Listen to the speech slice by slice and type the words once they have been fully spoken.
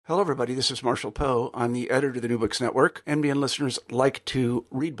Hello, everybody. This is Marshall Poe. I'm the editor of the New Books Network. NBN listeners like to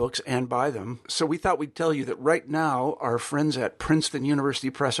read books and buy them. So we thought we'd tell you that right now, our friends at Princeton University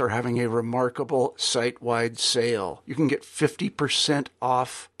Press are having a remarkable site-wide sale. You can get 50%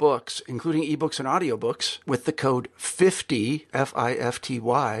 off books, including ebooks and audiobooks, with the code 50,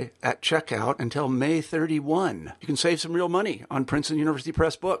 F-I-F-T-Y, at checkout until May 31. You can save some real money on Princeton University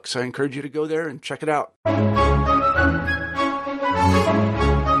Press books. I encourage you to go there and check it out.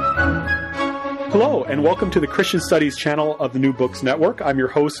 Hello, and welcome to the Christian Studies channel of the New Books Network. I'm your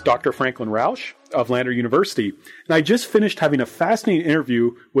host, Dr. Franklin Rausch of Lander University. And I just finished having a fascinating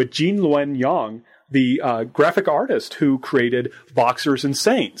interview with Gene Luen Yang, the graphic artist who created Boxers and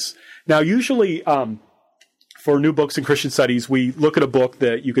Saints. Now, usually for New Books in Christian Studies, we look at a book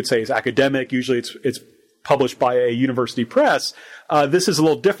that you could say is academic. Usually it's published by a university press. This is a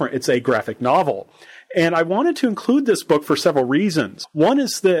little different. It's a graphic novel. And I wanted to include this book for several reasons. One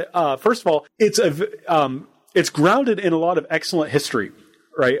is that, first of all, it's grounded in a lot of excellent history,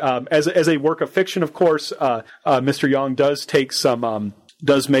 right? As a work of fiction, of course, Mr. Yang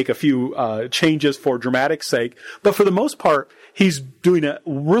does make a few changes for dramatic sake, but for the most part, he's doing a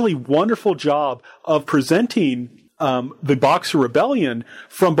really wonderful job of presenting the Boxer Rebellion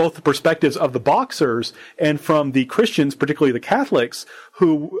from both the perspectives of the Boxers and from the Christians, particularly the Catholics,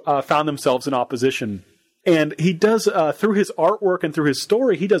 who found themselves in opposition. And he does, through his artwork and through his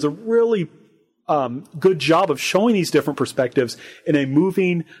story, he does a really good job of showing these different perspectives in a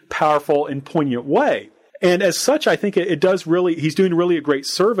moving, powerful, and poignant way. And as such, I think it does really, he's doing really a great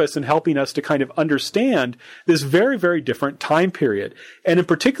service in helping us to kind of understand this very, very different time period. And in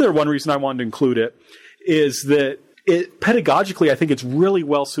particular, one reason I wanted to include it is that pedagogically, I think it's really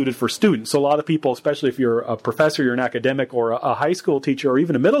well suited for students. So a lot of people, especially if you're a professor, you're an academic, or a high school teacher, or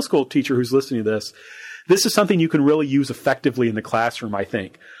even a middle school teacher who's listening to this is something you can really use effectively in the classroom, I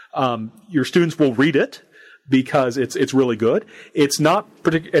think. Your students will read it because it's really good. It's not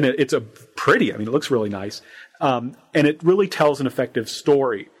and it's pretty. I mean, it looks really nice. And it really tells an effective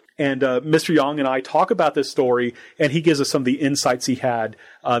story. And Mr. Yang and I talk about this story, and he gives us some of the insights he had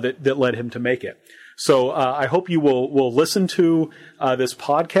that led him to make it. So I hope you will listen to this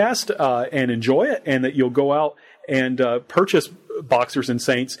podcast and enjoy it, and that you'll go out and purchase Boxers and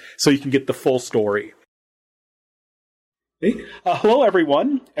Saints so you can get the full story. Hello,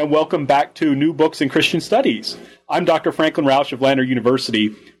 everyone, and welcome back to New Books in Christian Studies. I'm Dr. Franklin Rausch of Lander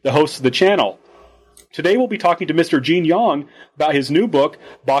University, the host of the channel. Today we'll be talking to Mr. Gene Yang about his new book,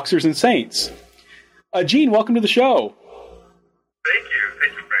 Boxers and Saints. Gene, welcome to the show. Thank you.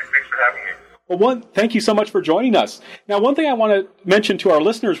 Thank you, Frank. Thanks for having me. Well, thank you so much for joining us. Now, one thing I want to mention to our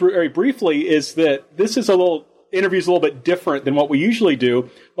listeners very briefly is that this is interview's a little bit different than what we usually do.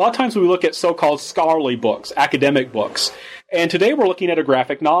 A lot of times we look at so-called scholarly books, academic books. And today we're looking at a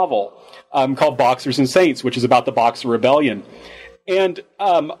graphic novel called Boxers and Saints, which is about the Boxer Rebellion. And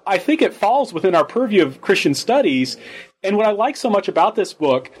I think it falls within our purview of Christian studies. And what I like so much about this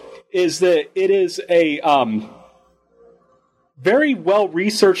book is that it is a very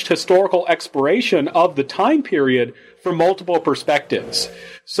well-researched historical exploration of the time period from multiple perspectives.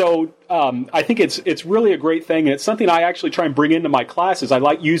 So I think it's really a great thing, and it's something I actually try and bring into my classes. I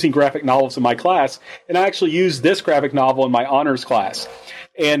like using graphic novels in my class, and I actually use this graphic novel in my honors class.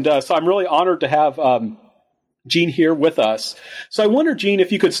 And so I'm really honored to have Gene here with us. So I wonder, Gene,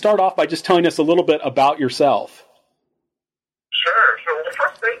 if you could start off by just telling us a little bit about yourself. Sure. So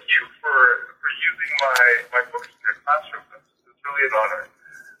first, thank you for using my books in your classroom. It's really an honor.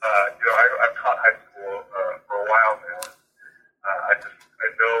 I've taught high school for a while now. I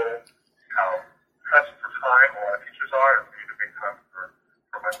know how pressed for time a lot of teachers are, and for you to make time for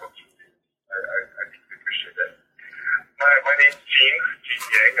my books with you. I deeply appreciate it. My name's Gene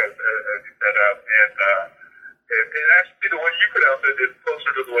Yang, as you said, and actually the way you pronounce it is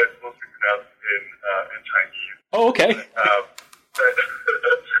closer to the way it's supposed to be pronounced in Chinese. Oh, okay. But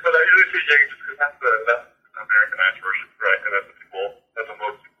I usually say Yang just because that's the Americanized version, right? And that's what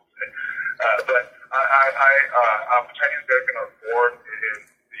most people say. But I'm Chinese American. I was born in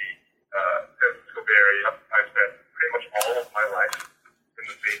the San Francisco Bay Area. I spent pretty much all of my life in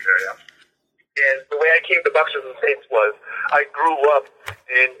the Bay Area. And the way I came to Boxers and Saints was I grew up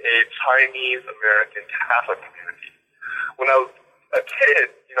in a Chinese American Catholic community. When I was a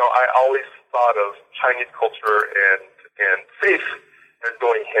kid, I always thought of Chinese culture and faith as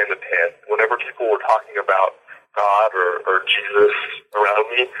going hand in hand. Whenever people were talking about God or Jesus around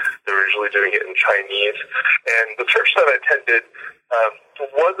me, they were usually doing it in Chinese. And the church that I attended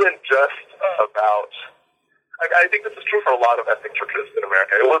wasn't just about, I think this is true for a lot of ethnic churches in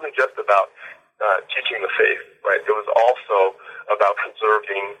America, it wasn't just about teaching the faith, right? It was also about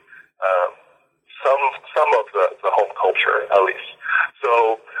preserving some of the home culture, at least.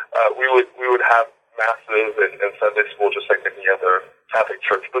 So we would have masses and Sunday school just like any other Catholic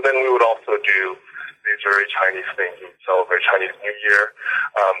church, but then we would also do these very Chinese things. We would celebrate Chinese New Year.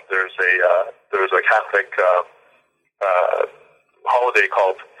 There's a Catholic holiday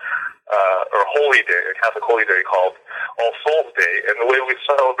called or holy day, a Catholic holy day called All Souls Day, and the way we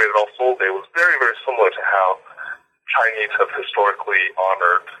celebrated All Souls Day was very, very similar to how Chinese have historically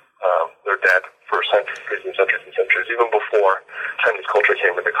honored their dead for centuries and centuries and centuries, even before Chinese culture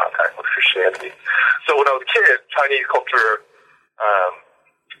came into contact with Christianity. So when I was a kid, Chinese culture,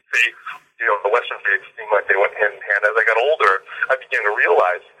 faith, the Western faiths seemed like they went hand in hand. As I got older, I began to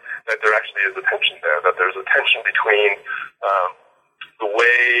realize that there actually is a tension there, that there's a tension between the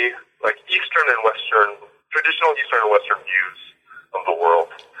way, like Eastern and Western, traditional Eastern and Western views of the world.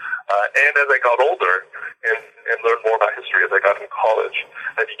 And as I got older and learned more about history, as I got in college,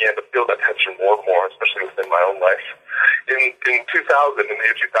 I began to feel that tension more and more, especially within my own life. In the year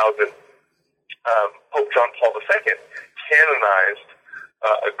 2000, Pope John Paul II canonized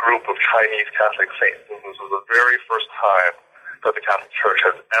a group of Chinese Catholic saints. And this was the very first time that the Catholic Church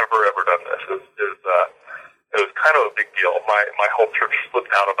has ever done this. It was kind of a big deal. My home church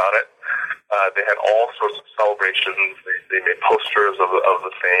flipped out about it. They had all sorts of celebrations. They made posters of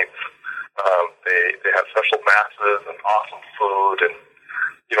the saints. They had special masses and awesome food and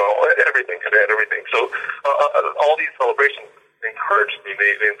everything. They had everything. So all these celebrations encouraged me.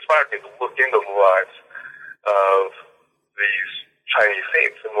 They inspired me to look into the lives of these Chinese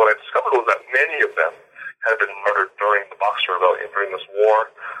saints. And what I discovered was that many of them had been murdered during the Boxer Rebellion, during this war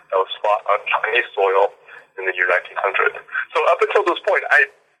that was fought on Chinese soil in the year 1900. So up until this point, I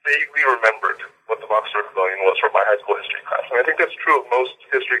vaguely remembered what the Boxer Rebellion was from my high school history class. And I think that's true of most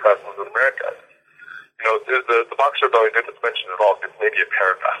history classes in America. The Boxer Rebellion didn't mention it at all. It's maybe a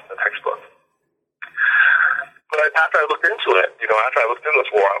paragraph in the textbook. But after I looked into it, after I looked into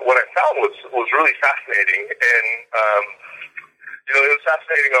this war, what I found was really fascinating. And, it was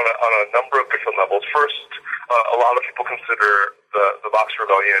fascinating on a number of different levels. First, a lot of people consider the Boxer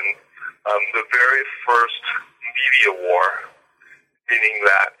Rebellion the very first media war, meaning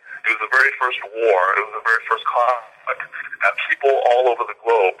that it was the very first war, it was the very first conflict that people all over the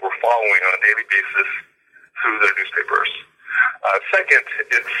globe were following on a daily basis through their newspapers. Second,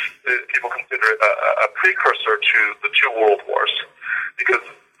 people consider it a precursor to the two world wars, because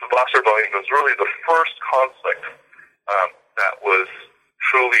the Boxer Rebellion was really the first conflict that was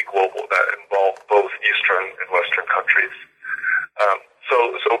truly global, that involved both Eastern and Western countries.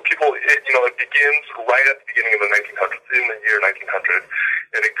 So people, it begins right at the beginning of the 1900s, in the year 1900,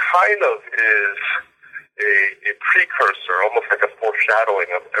 and it kind of is a precursor, almost like a foreshadowing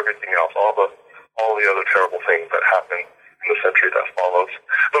of everything else, all the other terrible things that happened in the century that follows.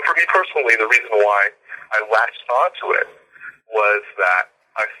 But for me personally, the reason why I latched onto it was that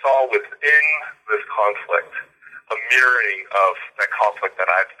I saw within this conflict a mirroring of that conflict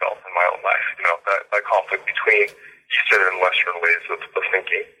that I've felt in my own life, that conflict between Eastern and Western ways of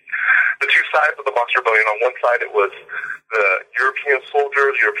thinking. The two sides of the Boxer Rebellion, on one side it was the European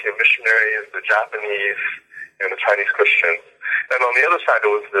soldiers, European missionaries, the Japanese, and the Chinese Christians. And on the other side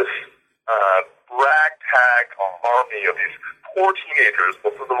it was this ragtag army of these poor teenagers,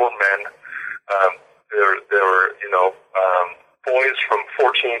 most of them were men. There were, boys from 14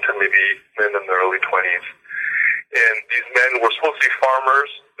 to maybe men in their early 20s. And these men were supposed to be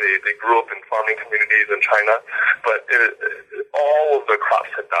farmers. They grew up in farming communities in China, but all of their crops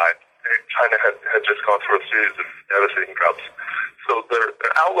had died. China had just gone through a series of devastating droughts. So their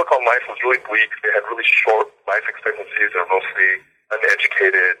outlook on life was really bleak. They had really short life expectancies. They're mostly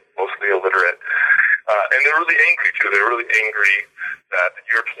uneducated, mostly illiterate. And they're really angry, too. They're really angry that the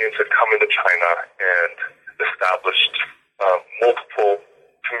Europeans had come into China and established multiple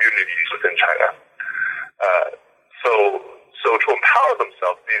communities within China. So to empower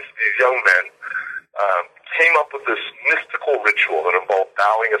themselves, these young men came up with this mystical ritual that involved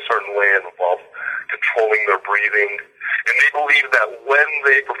bowing a certain way and involved controlling their breathing. And they believed that when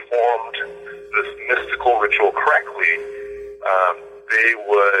they performed this mystical ritual correctly, they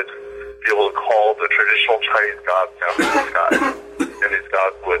would be able to call the traditional Chinese gods down from the sky. And these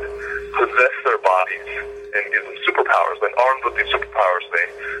gods would possess their bodies and give them superpowers. And armed with these superpowers, they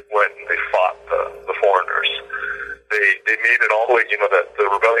went and they fought the foreigners. They made it all the way, the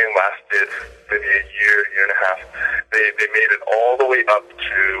rebellion lasted maybe a year and a half. They made it all the way up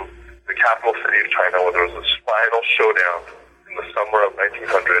to the capital city of China, where there was this final showdown in the summer of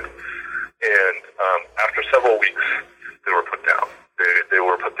 1900. And after several weeks, they were put down. They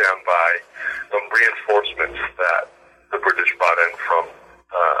were put down by reinforcements that the British brought in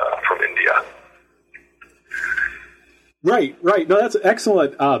from India. Right. No, that's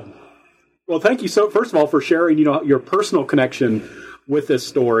excellent. Well, thank you first of all, for sharing, your personal connection with this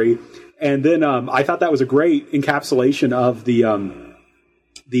story. And then I thought that was a great encapsulation of the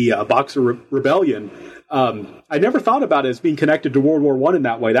Boxer Rebellion. I never thought about it as being connected to World War I in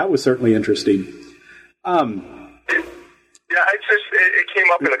that way. That was certainly interesting. Yeah, it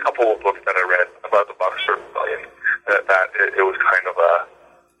came up in a couple of books that I read about the Boxer Rebellion. That it was kind of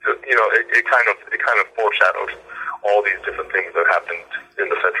it kind of foreshadowed all these different things that happened in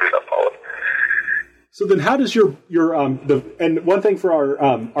the century that followed. So then, how does your and one thing for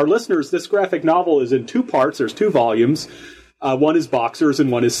our listeners, this graphic novel is in two parts. There's two volumes. One is Boxers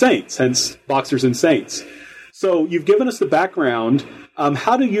and one is Saints. Hence, Boxers and Saints. So you've given us the background.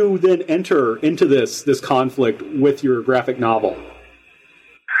 How do you then enter into this conflict with your graphic novel?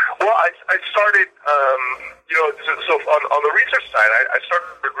 Well, I started, so on the research side, I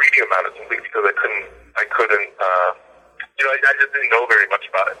started reading about it simply because I couldn't, I just didn't know very much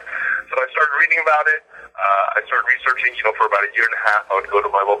about it. So I started reading about it. I started researching, for about a year and a half. I would go to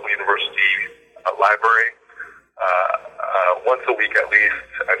my local university library. Once a week at least.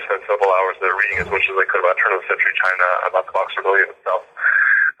 I spent several hours there reading as much as I could about turn-of-the-century China, about the Boxer Rebellion itself.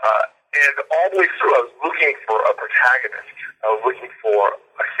 And all the way through, I was looking for a protagonist. I was looking for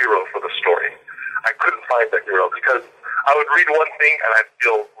a hero for the story. I couldn't find that hero because I would read one thing and I'd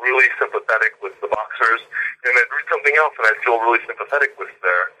feel really sympathetic with the Boxers, and I'd read something else and I'd feel really sympathetic with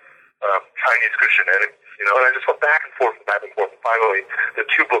their Chinese Christian enemies. And I just went back and forth. And finally, the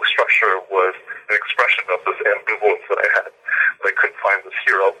two-book structure was an expression of this ambivalence that I had. That I couldn't find this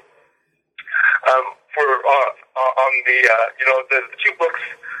hero. The two books,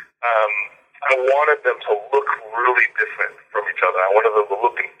 I wanted them to look really different from each other. I wanted them to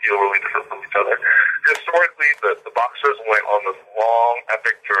look and feel really different from each other. Historically, the Boxers went on this long,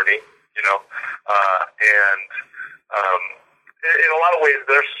 epic journey, in a lot of ways,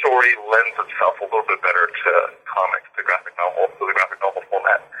 their story lends itself a little bit better to comics, to the graphic novel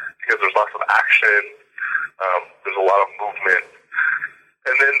format, because there's lots of action, there's a lot of movement.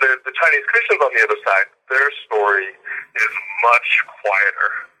 And then the Chinese Christians on the other side, their story is much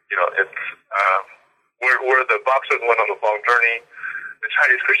quieter. It's where the Boxers went on this long journey, the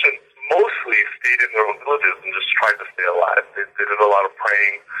Chinese Christians mostly stayed in their own villages and just tried to stay alive. They did a lot of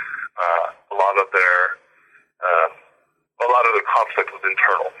praying. A lot of their conflict was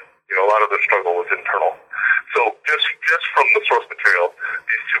internal. A lot of their struggle was internal. So just from the source material,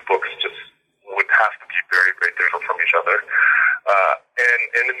 these two books just would have to be very, very different from each other.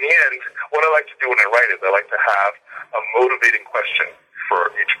 And in the end, what I like to do when I write is I like to have a motivating question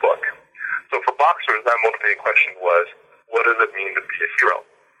for each book. So for Boxers, that motivating question was, what does it mean to be a hero?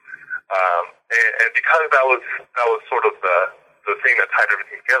 And because that was sort of the thing that tied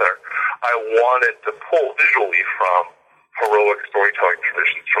everything together, I wanted to pull visually from heroic storytelling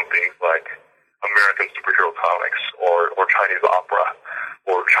traditions, from things like American superhero comics or Chinese opera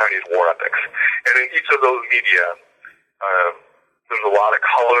or Chinese war epics. And in each of those media, there's a lot of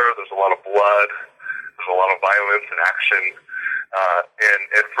color, there's a lot of blood, there's a lot of violence and action.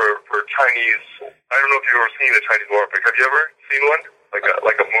 And for Chinese, I don't know if you've ever seen a Chinese war epic. Have you ever seen one? Like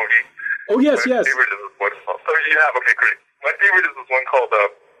a movie? Oh, yes, yes. My favorite is this one. So you have? Okay, great. My favorite is this one called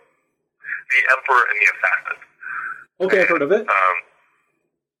The Emperor and the Assassin. Okay, I've heard of it.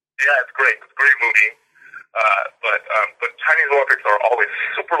 Yeah, it's great. It's a great movie. But Chinese war epics are always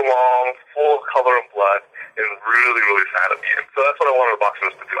super long, full of color and blood, and really, really sad at the end. So that's what I wanted the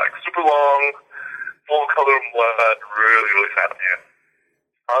Boxers to be like. Super long, full of color and blood, really, really sad at the end.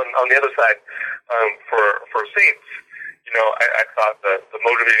 On the other side, for Saints, I thought that the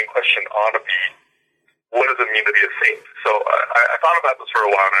motivating question ought to be, what does it mean to be a saint? So I thought about this for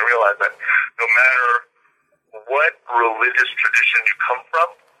a while, and I realized that no matter what religious tradition you come from,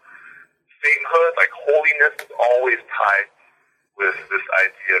 sainthood, like holiness, is always tied with this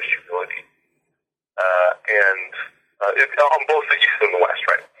idea of humility. On both the East and the West,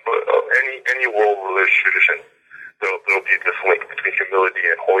 right? Any world religious tradition, there'll be this link between humility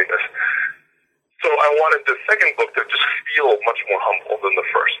and holiness. So I wanted the second book to just feel much more humble than the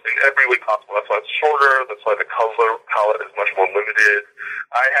first in every way possible. That's why it's shorter. That's why the color palette is much more limited.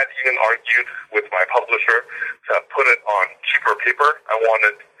 I had even argued with my publisher to put it on cheaper paper. I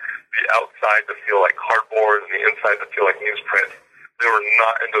wanted the outside to feel like cardboard and the inside to feel like newsprint. They were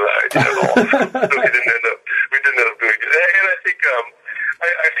not into that idea at all. So we didn't end up doing it. And I think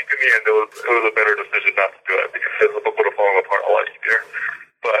in the end it was a better decision not to do it, because the book would have fallen apart a lot easier.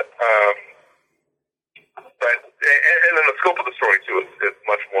 And then the scope of the story too.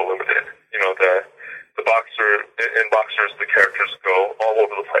 Boxers, the characters go all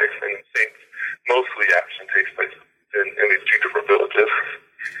over the place, and in Saints, mostly action takes place in these two different villages.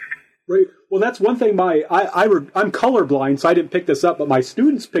 Right. Well, that's one thing. I'm colorblind, so I didn't pick this up, but my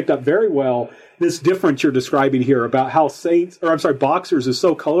students picked up very well this difference you're describing here about how Boxers is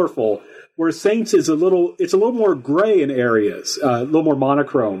so colorful, whereas Saints is a little more gray in areas, a little more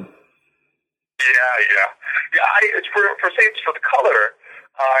monochrome. Yeah. For Saints, for the color,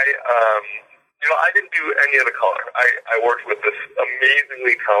 I didn't do any of the color. I worked with this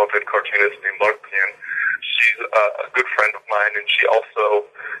amazingly talented cartoonist named Mark Pian. She's a good friend of mine, and she also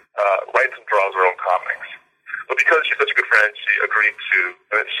writes and draws her own comics. But because she's such a good friend, she agreed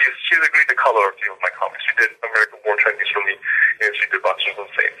to color a few of my comics. She did American Born Chinese for me, and she did Boxers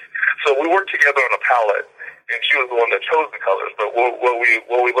and Saints. So we worked together on a palette, and she was the one that chose the colors. But what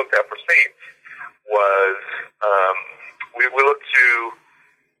we looked at for Saints was we looked to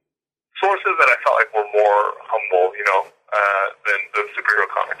sources that I felt like were more humble, than the superhero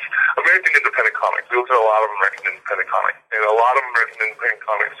comics. American independent comics. We looked at a lot of American independent comics, and a lot of American independent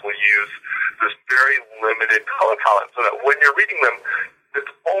comics will use this very limited color palette, so that when you're reading them, it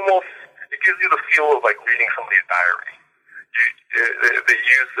gives you the feel of like reading somebody's diary. They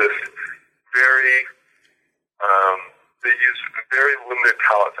use this very limited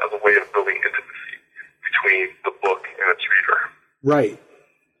palettes as a way of building intimacy between the book and its reader. Right.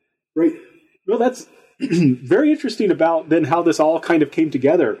 Well, that's very interesting about then how this all kind of came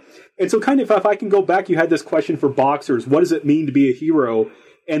together. And so kind of, if I can go back, you had this question for Boxers, what does it mean to be a hero,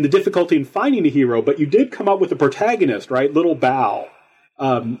 and the difficulty in finding a hero, but you did come up with a protagonist, right? Little Bao.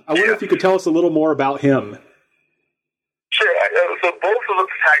 I wonder if you could tell us a little more about him. Sure. So both of the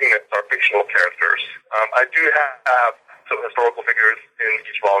protagonists are fictional characters. I do have some historical figures in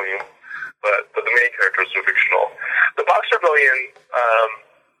each volume, but the main characters are fictional. The Boxer Rebellion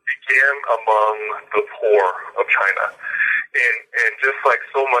began among the poor of China. And just like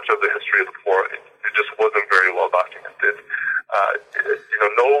so much of the history of the poor, it just wasn't very well documented.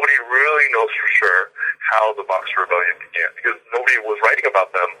 Nobody really knows for sure how the Boxer Rebellion began, because nobody was writing about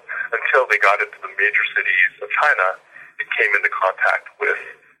them until they got into the major cities of China and came into contact with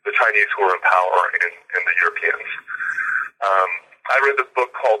the Chinese who were in power and the Europeans. I read this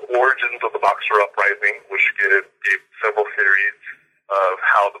book called Origins of the Boxer Uprising, which gave several theories of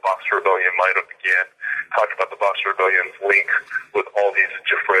how the Boxer Rebellion might have began, talked about the Boxer Rebellion's link with all these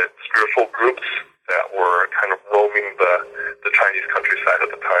different spiritual groups that were kind of roaming the Chinese countryside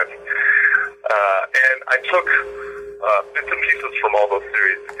at the time. And I took bits and pieces from all those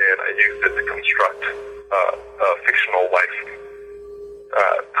theories, and I used it to construct a fictional life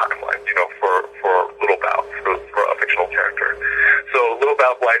timeline, for Little Bao, for a fictional character. So Little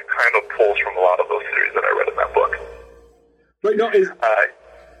Bao's life kind of pulls from a lot of those theories that I read in that book. Right, no, go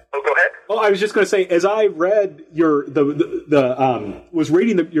ahead. Oh, I was just going to say, as I read was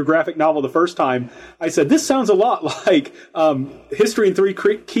reading your graphic novel the first time, I said, this sounds a lot like History in Three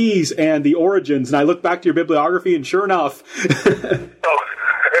Keys and The Origins, and I looked back to your bibliography, and sure enough. Yeah.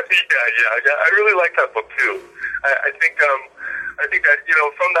 I really like that book too. I think that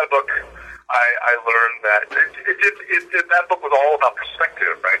from that book, I learned that that book was all about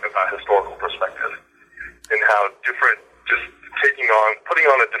perspective, right? About historical perspective, and how different, just putting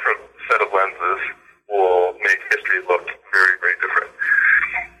on a different set of lenses will make history look very, very different.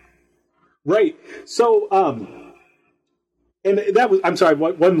 Right. So, and that was, I'm sorry,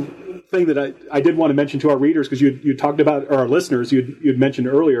 one thing that I did want to mention to our readers, because you talked about, or our listeners, you'd mentioned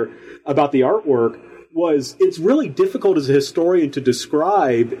earlier about the artwork, was it's really difficult as a historian to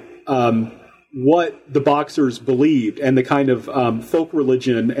describe what the Boxers believed, and the kind of folk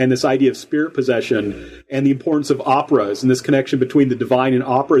religion, and this idea of spirit possession, and the importance of operas, and this connection between the divine and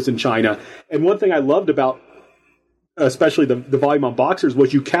operas in China. And one thing I loved about especially the volume on Boxers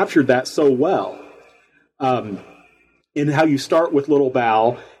was you captured that so well, in how you start with Little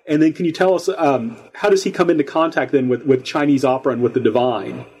Bao, and then can you tell us how does he come into contact then with Chinese opera and with the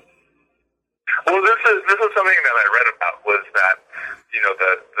divine? Well, this is something that I read about, was that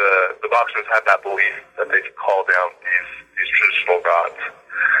the Boxers had that belief that they could call down these traditional gods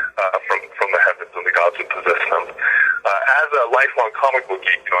from the heavens, and the gods would possess them. As a lifelong comic book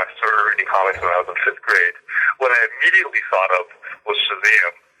geek, I started reading comics when I was in 5th grade. What I immediately thought of was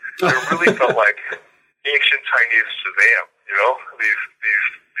Shazam. It really felt like ancient Chinese Shazam.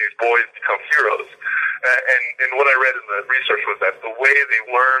 These boys become heroes. And what I read in the research was that the way they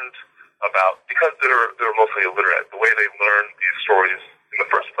learned about, because they're mostly illiterate, the way they learned these stories in the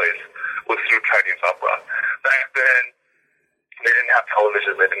first place was through Chinese opera. Back then, they didn't have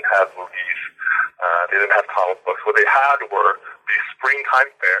television, they didn't have movies, they didn't have comic books. What they had were these springtime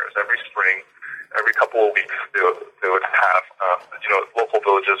fairs. Every spring, every couple of weeks, They would have, local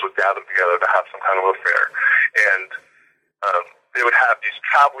villages would gather together to have some kind of affair. And they would have these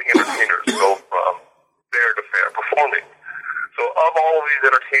traveling entertainers go from fair to fair performing. So of all of these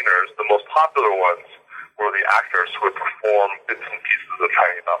entertainers, the most popular ones were the actors who would perform bits and pieces of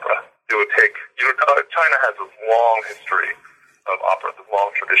Chinese opera. They would take, China has a long history of opera, this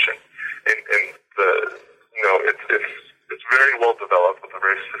long tradition. And it's very well developed with a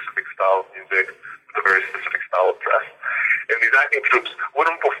very specific style of music, with a very specific style of dress. And these acting troops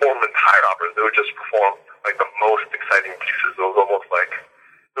wouldn't perform entire operas. They would just perform like the most exciting pieces. It was almost like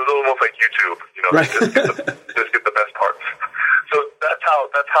YouTube, right. just get the best parts. So that's how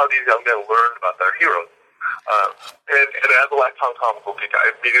these young men learned about their heroes. And as a lifetime comic book geek,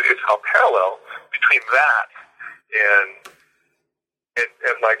 I immediately saw a parallel between that and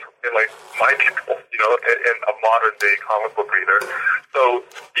my people, and a modern day comic book reader. So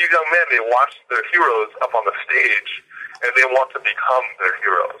these young men, they watch their heroes up on the stage, and they want to become their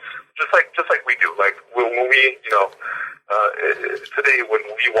heroes, just like we do. Like when we, today when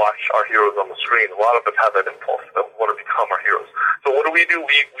we watch our heroes on the screen, a lot of us have that impulse that we want to become our heroes. So what do? We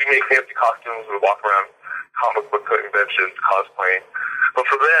make fancy costumes. We walk around comic book conventions, cosplaying. But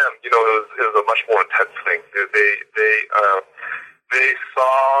for them, it was a much more intense thing. They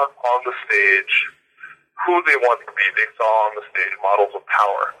saw on the stage who they wanted to be. They saw on the stage models of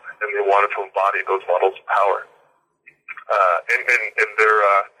power, and they wanted to embody those models of power. And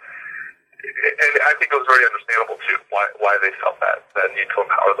I think it was very understandable too why they felt that need to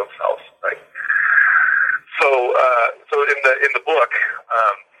empower themselves, right? So in the book,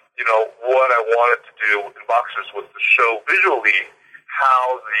 what I wanted to do in Boxers was to show visually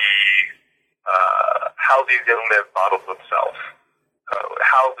how these young men thought of themselves,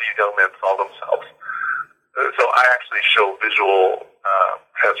 how these young men saw themselves. So I actually show visual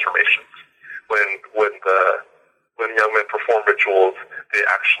transformations when young men perform rituals.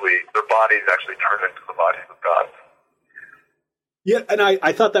 Their bodies actually turn into the bodies of gods. Yeah, and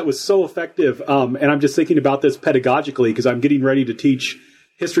I thought that was so effective. And I'm just thinking about this pedagogically because I'm getting ready to teach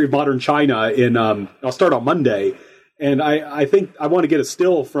history of modern China I'll start on Monday. And I think I want to get a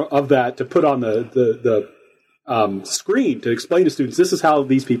still of that to put on the screen to explain to students, this is how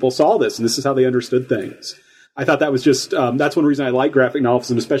these people saw this and this is how they understood things. I thought that was just, that's one reason I like graphic novels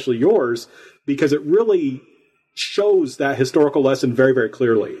and especially yours, because it really shows that historical lesson very, very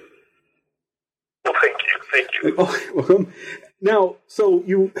clearly. Well, thank you. Oh, welcome. Now, so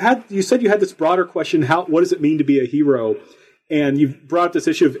you said you had this broader question, what does it mean to be a hero? And you've brought up this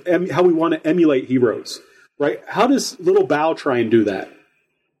issue of how we want to emulate heroes, right? How does Little Bao try and do that?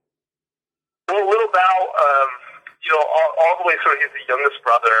 Well, Little Bao, all the way through, he's the youngest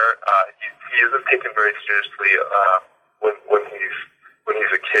brother. He isn't taken very seriously when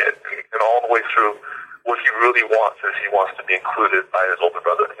he's a kid, and all the way through, what he really wants is he wants to be included by his older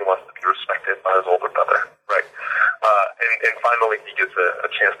brother. He wants to be respected by his older brother, right? And finally, he gets a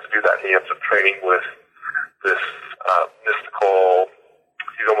chance to do that. He ends up training with this mystical.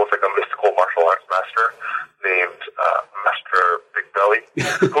 He's almost like a mystical martial arts master named Master Big Belly,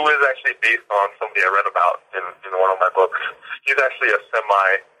 who is actually based on somebody I read about in one of my books. He's actually a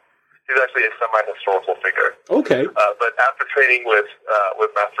semi-historical figure. Okay. But after training with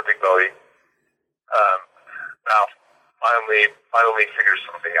Master Big Belly, Bao finally figures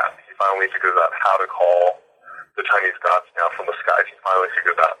something out. He finally figures out how to call the Chinese gods down from the skies. He finally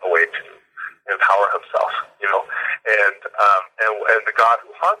figures out a way to empower himself, and the god who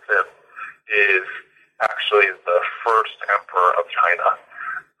haunts him is actually the first emperor of China.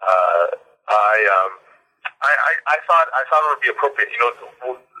 I thought it would be appropriate.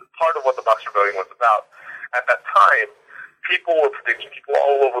 Part of what the Boxer Rebellion was about at that time, people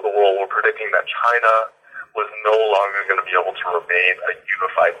all over the world were predicting that China was no longer going to be able to remain a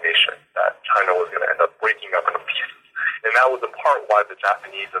unified nation, that China was going to end up breaking up into pieces. And that was in part why the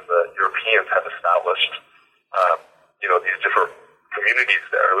Japanese and the Europeans had established, these different communities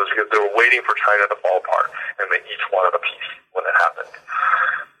there. It was because they were waiting for China to fall apart, and they each wanted a piece when it happened.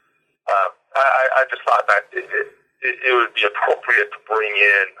 I just thought that it would be appropriate to bring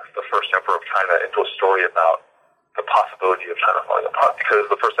in the first emperor of China into a story about the possibility of China falling apart, because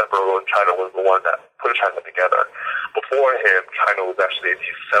the first emperor in China was the one that put China together. Before him, China was actually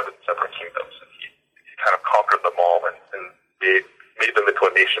these 7 separate kingdoms, and he kind of conquered them all and made them into a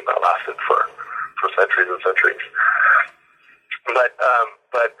nation that lasted for centuries and centuries. But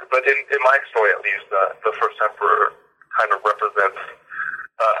in my story, at least, the first emperor kind of represents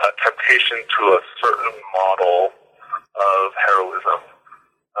a temptation to a certain model of heroism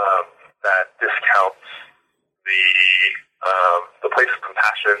that discounts the place of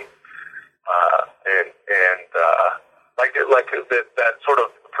compassion that sort of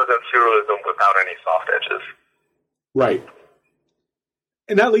presents heroism without any soft edges. Right.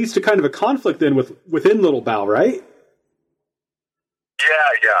 And that leads to kind of a conflict then within Little Bao, right?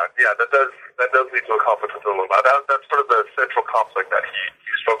 Yeah. That does lead to a conflict within Little Bao. That's sort of the central conflict that he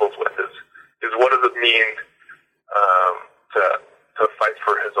struggles with is what does it mean to fight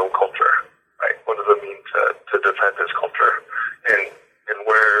for his own culture, right? What does it mean to defend his culture, and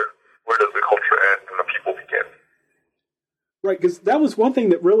where does the culture end and the people begin? Right, because that was one thing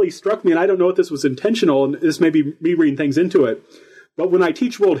that really struck me, and I don't know if this was intentional, and this may be me reading things into it, but when I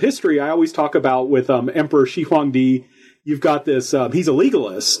teach world history, I always talk about with Emperor Shi Huangdi, you've got this, he's a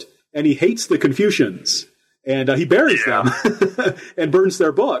legalist, and he hates the Confucians, and he buries them and burns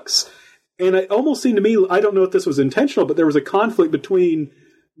their books. And it almost seemed to me, I don't know if this was intentional, but there was a conflict between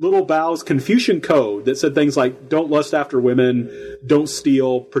Little Bao's Confucian code that said things like, don't lust after women, don't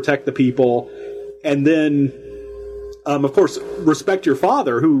steal, protect the people, and then... of course, respect your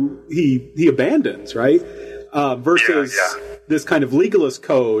father, who he abandons, right? Versus this kind of legalist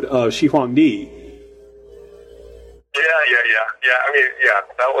code of Shi Huangdi. Yeah. I mean,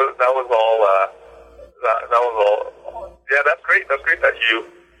 that was all. Yeah, that's great. That's great that you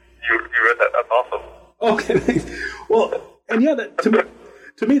read that. That's awesome. Okay. Well, and yeah,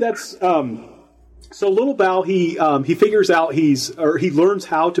 to me that's so Little Bao. He figures out he learns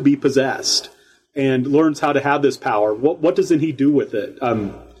how to be possessed. And learns how to have this power. What doesn't he do with it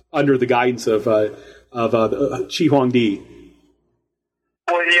under the guidance of Shi Huangdi?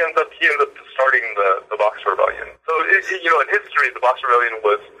 Well, he ends up starting the Boxer Rebellion. So in history, the Boxer Rebellion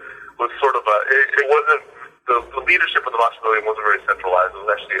was sort of it wasn't the leadership of the Boxer Rebellion wasn't very centralized. It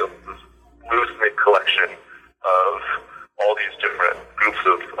was actually this loose-knit collection of all these different groups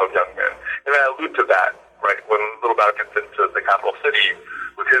of young men. And I allude to that, right? When Little Bao gets into the capital city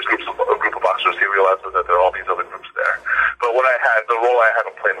with his group of boxers, he realizes that there are all these other groups there. But the role I had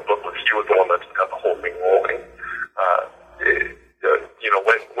him play in the book was he was the one that just got the whole thing rolling.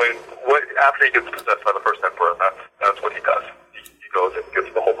 When after he gets possessed by the first emperor, that's what he does. He goes and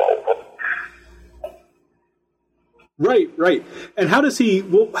gets the whole ball. Right. And how does he?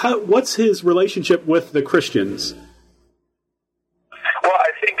 What's his relationship with the Christians? Well,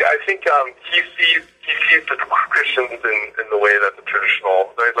 I think he sees the Christians in the way that the traditional,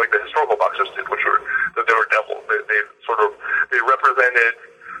 like the historical boxers did, which were that they were devils. They represented.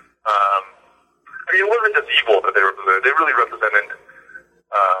 It wasn't just evil that they represented. They really represented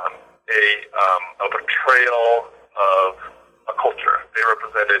a betrayal of a culture. They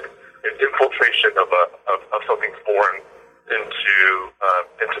represented an infiltration of something foreign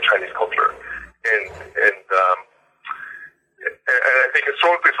into Chinese culture, and I think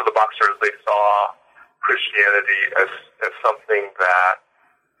historically for the boxers, they saw Christianity as something that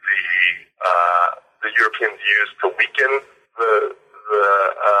the Europeans used to weaken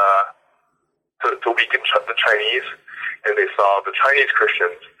the Chinese, and they saw the Chinese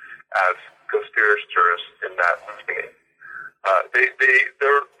Christians as conspirators in that weakening.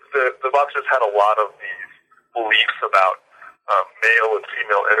 The boxers had a lot of these beliefs about male and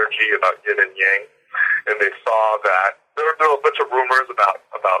female energy, about yin and yang, and they saw that there were a bunch of rumors about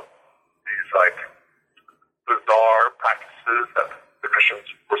these like bizarre practices that the Christians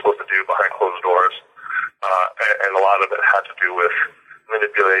were supposed to do behind closed doors, and a lot of it had to do with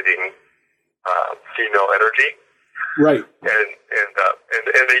manipulating female energy. Right. And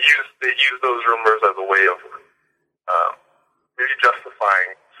they use those rumors as a way of maybe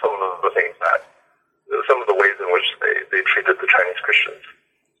justifying some of the ways in which they treated the Chinese Christians.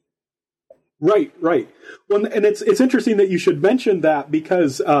 Right. Well, and it's interesting that you should mention that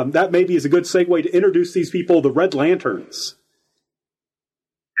because that maybe is a good segue to introduce these people, the Red Lanterns.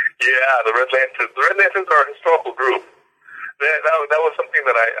 Yeah, the Red Lanterns. The Red Lanterns are a historical group. That was something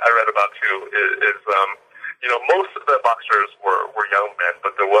that I read about too. Most of the boxers were young men,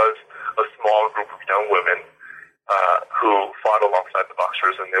 but there was a small group of young women who fought alongside the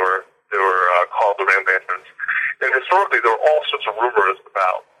boxers, and they were called the Red Lanterns. And historically, there were all sorts of rumors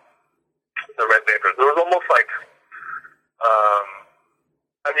about the Red Lanterns. There was almost like,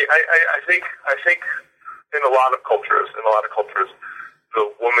 I think in a lot of cultures, the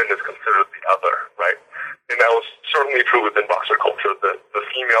woman is considered the other, right? And that was certainly true within boxer culture. The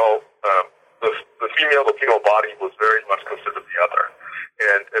female body was very much considered the other,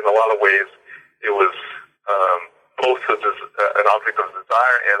 and in a lot of ways, it was both an object of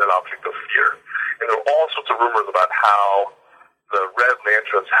desire and an object of fear. And there were all sorts of rumors about how the Red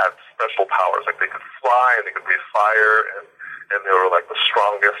Lanterns had special powers, like they could fly and they could breathe fire, and they were like the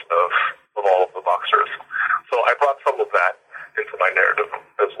strongest of all of the boxers. So I brought some of that into my narrative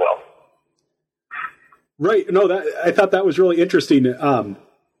as well. Right. No, I thought that was really interesting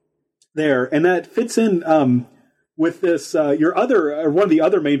there. And that fits in with this, one of the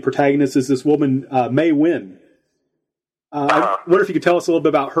other main protagonists is this woman, Mei Wen. I wonder if you could tell us a little bit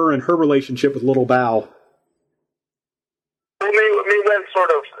about her and her relationship with Little Bao. Well, Mei Wen sort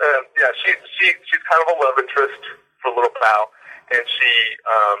of, she's kind of a love interest for Little Bao, and she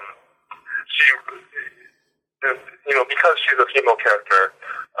because she's a female character,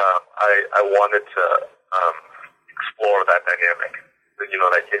 I wanted to explore that dynamic, that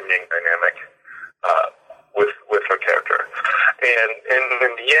yin-yang dynamic with her character, and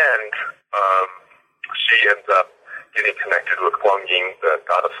in the end, she ends up getting connected with Guanyin, the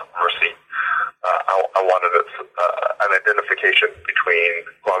goddess of mercy. I wanted an identification between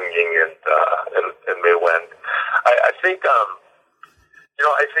Guanyin and Mei Wen. I think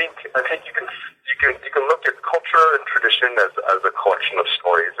you can look at culture and tradition as a collection of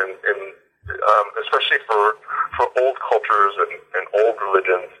stories, and especially for old cultures and old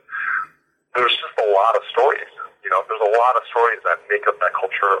religions, there's just a lot of stories. There's a lot of stories that make up that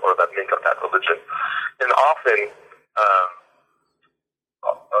culture or that make up that religion, and often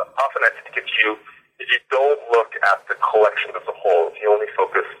I think if you don't look at the collection as a whole, if you only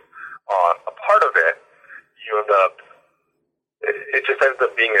focus on a part of it, it just ends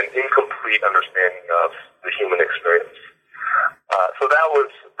up being an incomplete understanding of the human experience. So that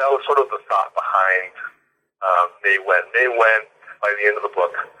was sort of the thought behind Mei Wen. Mei Wen, by the end of the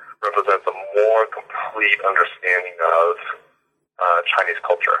book, represents a more complete understanding of Chinese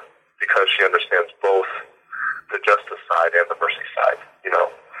culture, because she understands both the justice side and the mercy side.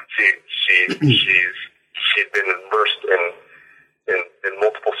 She's been immersed in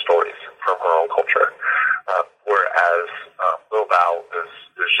multiple stories from her own culture, whereas Little Bao is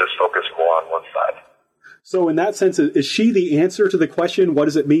just focused more on one side. So in that sense, is she the answer to the question, what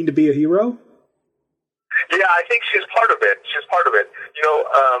does it mean to be a hero? Yeah, I think she's part of it.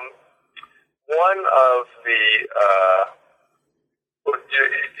 One of the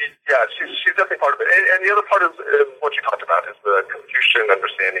she's definitely part of it, and the other part is what you talked about, is the Confucian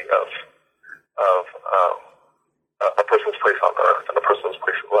understanding of a person's place on earth and a person's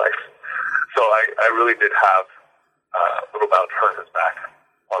place in life. So I really did have Little Bao turn his back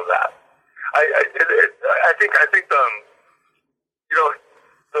on that. I think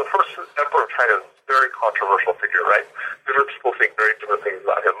the first emperor of China is a very controversial figure, right? Different people think very different things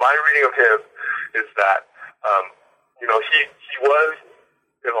about him. My reading of him is that he was,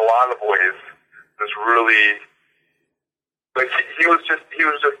 in a lot of ways, this really, like, he was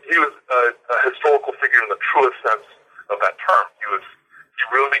a historical figure in the truest sense of that term. He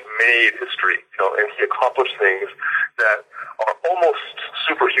really made history, and he accomplished things that are almost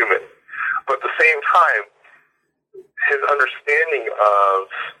superhuman. But at the same time, his understanding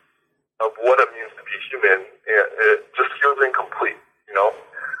of what it means to be human, it just feels incomplete,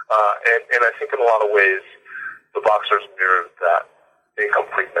 and I think in a lot of ways, the Boxers mirrored that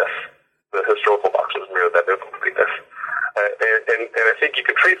incompleteness. The historical Boxers mirrored that incompleteness, and I think you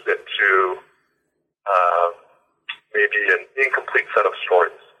can trace it to maybe an incomplete set of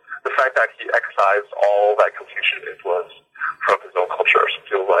stories. The fact that he excised all that Confucian influence from his own culture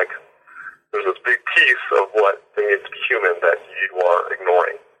feels like there's this big piece of what it means to be human that you are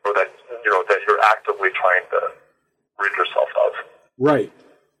ignoring, or that you're actively trying to rid yourself of. Right.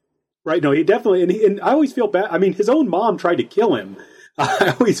 No, he definitely, and I always feel bad. I mean, his own mom tried to kill him.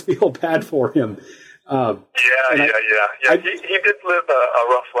 I always feel bad for him. Yeah. He did live a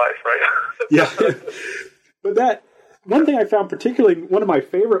rough life, right? Yeah. But that one thing I found particularly one of my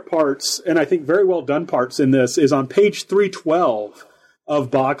favorite parts, and I think very well done parts in this, is on page 312 of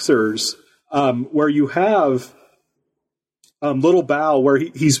Boxers, where you have Little Bao, where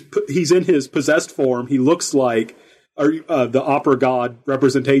he's in his possessed form. He looks like the opera god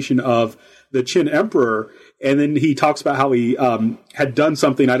representation of the Qin emperor, and then he talks about how he had done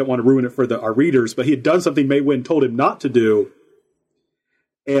something. I don't want to ruin it for our readers, but he had done something Mei Wen told him not to do,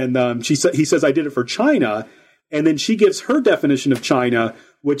 and he says, "I did it for China." And then she gives her definition of China,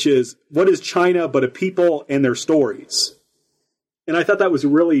 which is, what is China but a people and their stories? And I thought that was a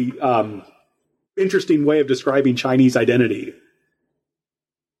really interesting way of describing Chinese identity.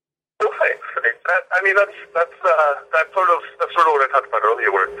 Right. That's sort of what I talked about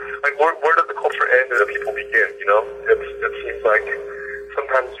earlier. Where does the culture end and the people begin? It seems like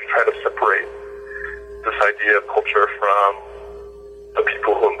sometimes we try to separate this idea of culture from the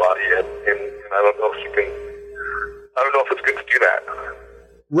people who embody it, and I don't know if it's good to do that.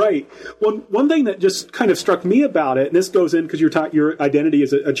 Right. One thing that just kind of struck me about it, and this goes in because your identity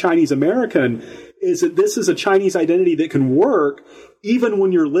as a Chinese American, is that this is a Chinese identity that can work even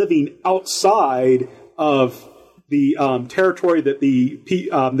when you're living outside of the territory that the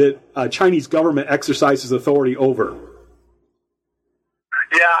Chinese government exercises authority over?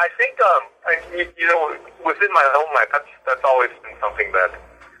 Yeah, I think within my own life, that's always been something that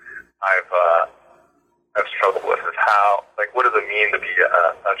I've struggled with, is how, like, what does it mean to be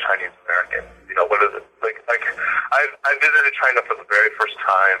a Chinese American? What is it like? I visited China for the very first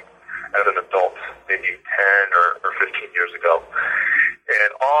time as an adult, maybe 10 or 15 years ago,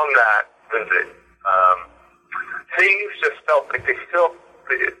 and on that visit, things just felt like it felt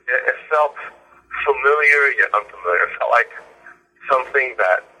familiar yet unfamiliar. It felt like something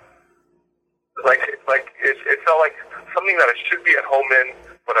that, it felt like something that I should be at home in,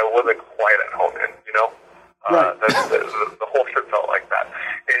 but I wasn't quite at home in. Right. The whole trip felt like that,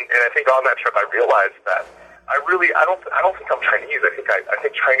 and I think on that trip I realized that I don't think I'm Chinese. I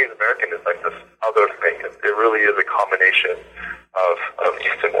think Chinese American is like this other thing. It really is a combination of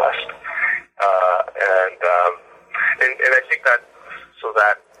East and West, and I think that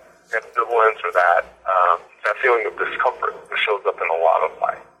ambivalence or that feeling of discomfort shows up in a lot of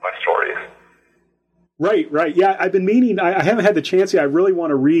my stories. Right. Yeah, I've been meaning. I haven't had the chance yet. I really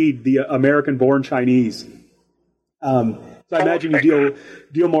want to read The American-Born Chinese. So I imagine you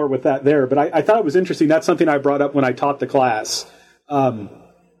deal more with that there. But I thought it was interesting. That's something I brought up when I taught the class. I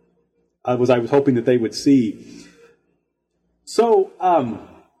was hoping that they would see. So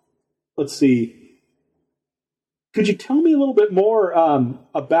let's see. Could you tell me a little bit more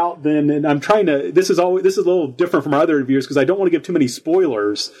about then? And I'm trying to. This is a little different from our other interviews because I don't want to give too many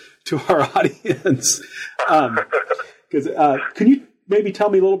spoilers to our audience. Because can you maybe tell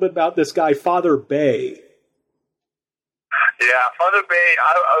me a little bit about this guy, Father Bei? Yeah, Father Bei.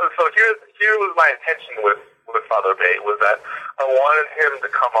 So here was my intention with Father Bei, was that I wanted him to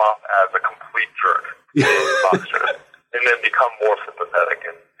come off as a complete jerk in Boxers, and then become more sympathetic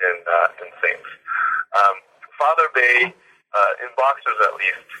in Saints. Father Bei, in Boxers at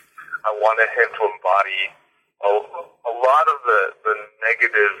least, I wanted him to embody a lot of the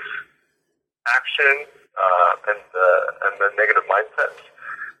negative action and the negative mindsets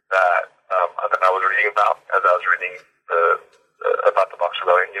that I was reading about as I was reading about the Boxer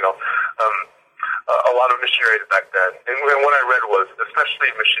Rebellion. A lot of missionaries back then, and what I read was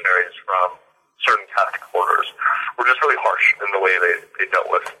especially missionaries from certain Catholic orders were just really harsh in the way they dealt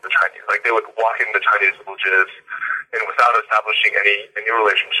with the Chinese. Like, they would walk into Chinese villages, and without establishing any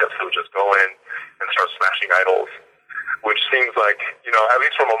relationships, they would just go in and start smashing idols, which seems like, at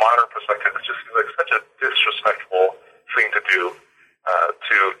least from a modern perspective, it just seems like such a disrespectful thing to do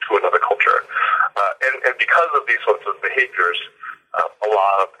to another culture. And because of these sorts of behaviors, a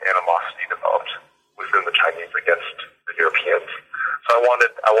lot of animosity developed within the Chinese against the Europeans. So I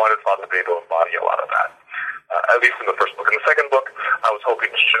wanted Father Bei to embody a lot of that, at least in the first book. In the second book, I was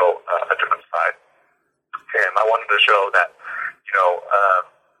hoping to show a different side, and I wanted to show that,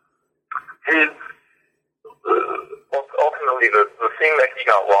 ultimately the thing that he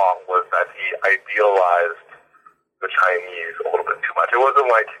got wrong was that he idealized the Chinese a little bit too much. It wasn't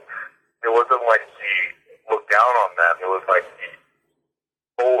like he looked down on them. It was like he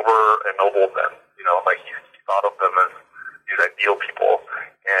over ennobled them. Like he thought of them as these ideal people,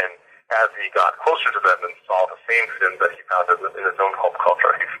 and as he got closer to them and saw the same sins that he found in his own home culture,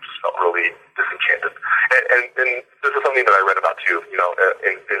 he just felt really disenchanted. And this is something that I read about too,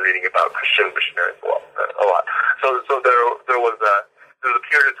 in reading about Christian missionaries a lot. So there was a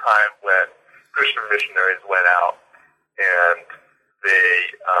period of time when Christian missionaries went out, and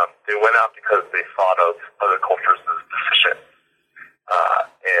they went out because they thought of other cultures as deficient,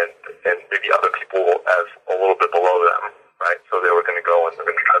 and maybe other people as a little bit below them. Right, so they were going to go and they're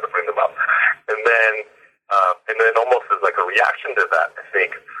going to try to bring them up, and then almost as like a reaction to that, I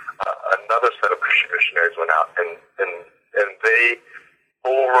think another set of Christian missionaries went out and they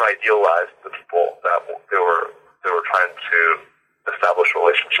over idealized the people that they were trying to establish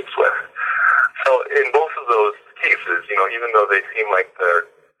relationships with. So in both of those cases, even though they seem like they're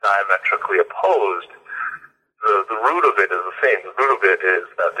diametrically opposed, the root of it is the same. The root of it is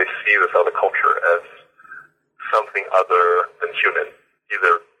that they see this other culture as something other than human,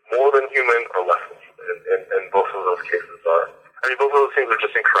 either more than human or less than human. And both of those cases both of those things are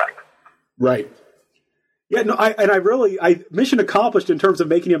just incorrect. Right. Yeah, no, I mission accomplished in terms of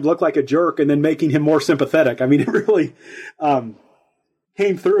making him look like a jerk and then making him more sympathetic. I mean, it really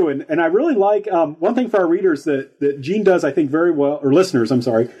came through. And I really like one thing for our readers that Gene does, I think, very well, or listeners, I'm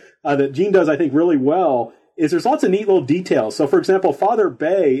sorry, that Gene does, I think, really well, is there's lots of neat little details. So, for example, Father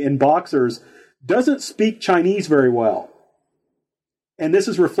Bei in Boxers doesn't speak Chinese very well. And this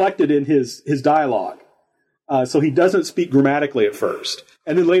is reflected in his dialogue. So he doesn't speak grammatically at first.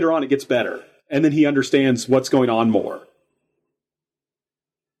 And then later on it gets better. and then he understands what's going on more.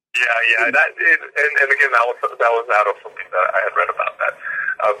 Yeah, and again, that was out of something that I had read about that.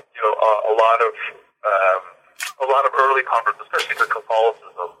 A lot of early converts, especially to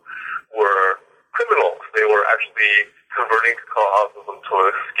Catholicism, were criminals. They were actually converting to Catholicism to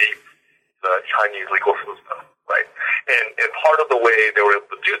escape the Chinese legal system, right? And part of the way they were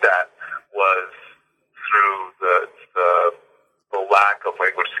able to do that was through the lack of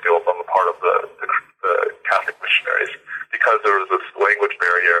language skills on the part of the Catholic missionaries, because there was this language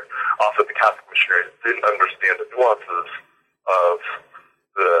barrier. Also, the Catholic missionaries didn't understand the nuances of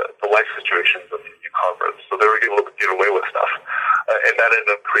the life situations of the new converts, so they were able to get away with stuff, and that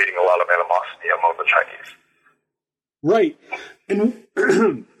ended up creating a lot of animosity among the Chinese. Right,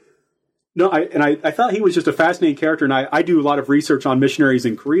 and I thought he was just a fascinating character, and I do a lot of research on missionaries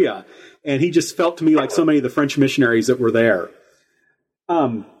in Korea, and he just felt to me like so many of the French missionaries that were there.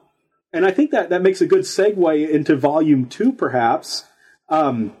 And I think that makes a good segue into Volume 2, perhaps.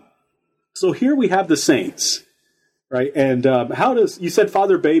 So here we have the saints, right? And you said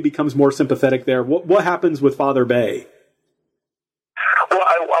Father Bei becomes more sympathetic there. What happens with Father Bei? Well,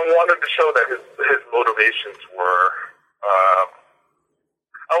 I wanted to show that his motivations were.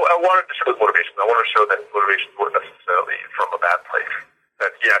 I wanted to show his motivations. I wanted to show that his motivations weren't necessarily from a bad place.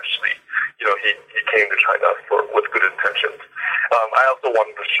 That he actually, he came to China with good intentions. I also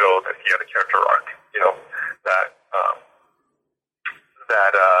wanted to show that he had a character arc. That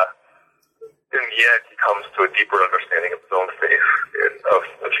in the end he comes to a deeper understanding of his own faith and of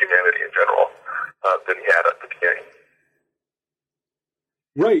humanity in general than he had at the beginning.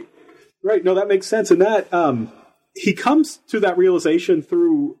 Right. No, that makes sense. And that he comes to that realization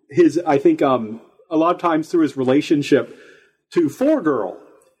through his, I think, a lot of times through his relationship to Four Girl,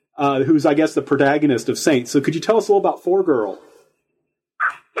 who's, I guess, the protagonist of Saints. So could you tell us a little about Four Girl?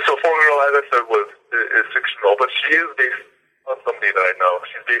 So Four Girl, as I said, is fictional, but she is based on somebody that I know.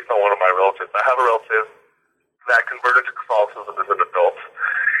 She's based on one of my relatives. I have a relative that converted to Catholicism as an adult.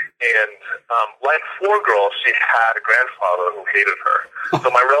 And like Four Girl, she had a grandfather who hated her. So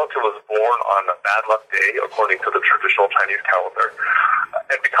my relative was born on a bad luck day, according to the traditional Chinese calendar.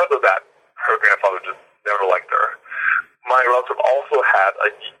 And because of that, her grandfather just never liked her. My relative also had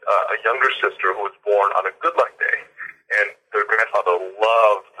a younger sister who was born on a good luck day, and their grandfather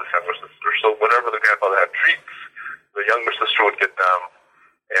loved this younger sister. So whenever the grandfather had treats, the younger sister would get them,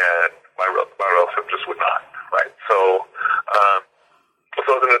 and my relative just would not. Right. So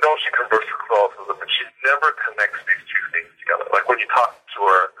as an adult, she converts to Catholicism, and she never connects these two things together. Like when you talk to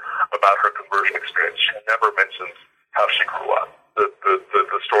her about her conversion experience, she never mentions how she grew up.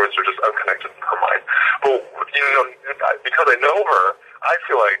 The stories are just unconnected in her mind. But because I know her, I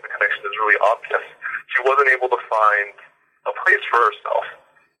feel like the connection is really obvious. She wasn't able to find a place for herself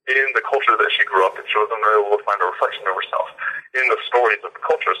in the culture that she grew up in. She wasn't able to find a reflection of herself in the stories of the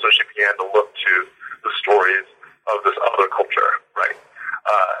culture. So she began to look to the stories of this other culture, right?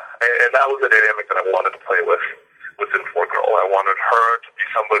 And that was the dynamic that I wanted to play with within Four Girl. I wanted her to be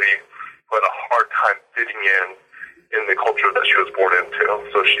somebody who had a hard time fitting in the culture that she was born into.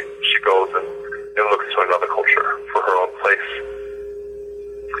 So she goes and looks to another culture for her own place.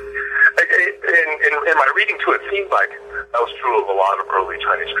 In my reading too, it seemed like that was true of a lot of early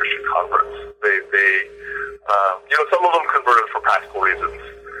Chinese Christian converts. They some of them converted for practical reasons,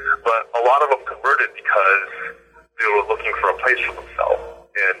 but a lot of them converted because they were looking for a place for themselves,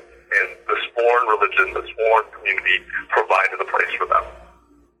 and this foreign religion, this foreign community provided a place for them.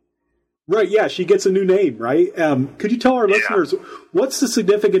 Right, yeah, she gets a new name, right? Could you tell our listeners, what's the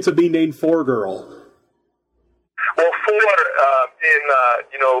significance of being named Four Girl? Well, four,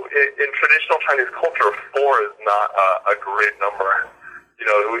 in traditional Chinese culture, four is not a great number.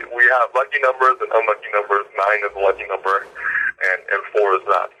 We have lucky numbers and unlucky numbers. 9 is a lucky number, and 4 is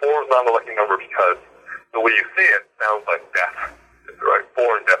not. 4 is not a lucky number because the way you say it sounds like death, right?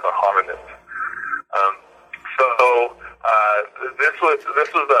 4 and death are homonyms.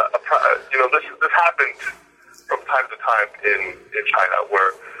 This happened from time to time in China,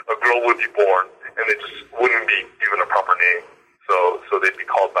 where a girl would be born and they just wouldn't be given a proper name, so they'd be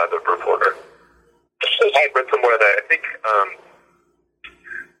called by their birth order. I read somewhere that I think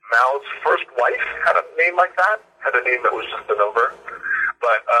Mao's first wife had a name like that, had a name that was just a number,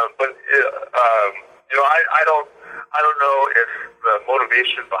 I don't know if the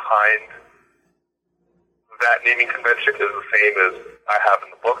motivation behind that naming convention is the same as I have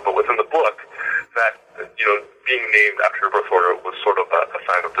in the book, but within the book, that being named after your birth order was sort of a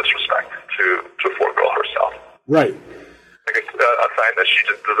sign of disrespect to Four Girl herself. Right. Like a sign that she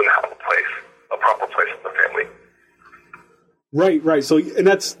just doesn't have a proper place in the family. Right, right. So, and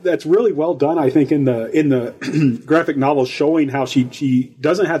that's really well done, I think, in the graphic novel, showing how she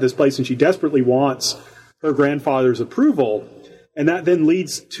doesn't have this place and she desperately wants her grandfather's approval, and that then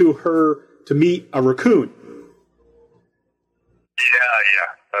leads to her to meet a raccoon.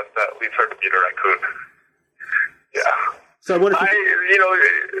 Yeah. That leads her to meet a raccoon. Yeah. So I wonder if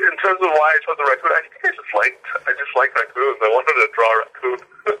in terms of why I chose the raccoon, I think I just liked raccoons. I wanted to draw a raccoon.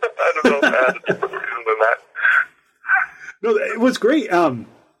 I don't know if I had a different reason than that. No, it was great.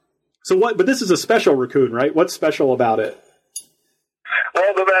 So what? But this is a special raccoon, right? What's special about it?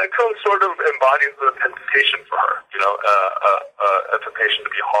 Well, the raccoon sort of embodies the temptation for her. A temptation to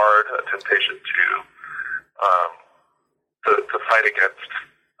be hard, a temptation to fight against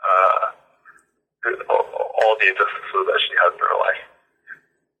all the injustices that she has in her life.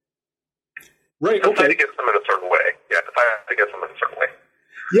 Right. To fight against them in a certain way. Yeah, to fight against them in a certain way.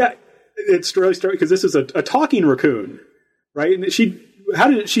 Yeah, it's really strange because this is a talking raccoon, right? And she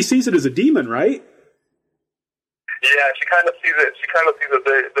sees it as a demon, right? Yeah, she kind of sees it.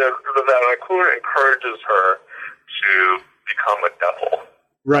 The raccoon encourages her to become a devil.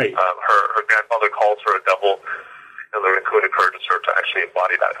 Right. Her grandfather calls her a devil, and the raccoon encourages her to actually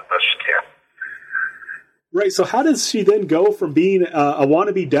embody that as best she can. Right. So how does she then go from being a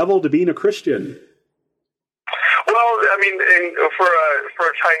wannabe devil to being a Christian? Well, I mean, for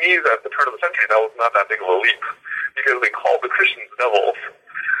a Chinese at the turn of the century, that was not that big of a leap because they called the Christians devils.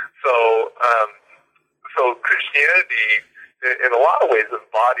 So Christianity, in a lot of ways,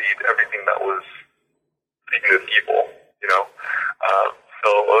 embodied everything that was seen as evil. So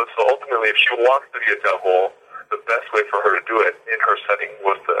ultimately, if she wants to be a devil, the best way for her to do it in her setting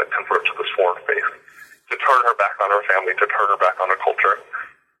was to convert to this foreign faith, to turn her back on her family, to turn her back on her culture,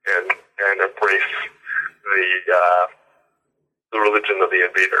 and embrace the religion of the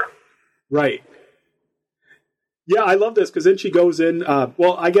invader. Right. Yeah, I love this because then she goes in.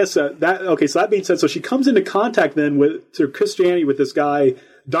 Well, I guess so that being said, so she comes into contact then to Christianity with this guy,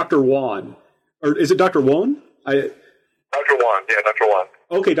 Dr. Wan, or is it Dr. Wan? Dr. Wan, yeah, Dr. Wan.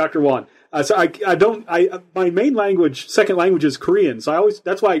 Okay, Dr. Wan. So my main language, second language is Korean. So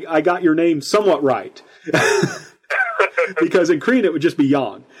that's why I got your name somewhat right. Because in Korean it would just be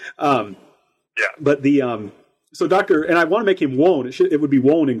Yan. Yeah. But so Dr. and I want to make him Won. It would be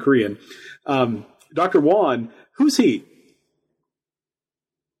Won in Korean. Dr. Wan, who's he?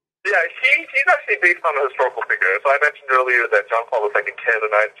 Yeah, he's actually based on a historical figure. So I mentioned earlier that John Paul II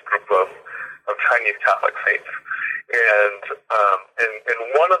canonized a group of Chinese Catholic saints. And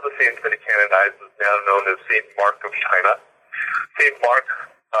one of the saints that he canonized is now known as Saint Mark of China. Saint Mark,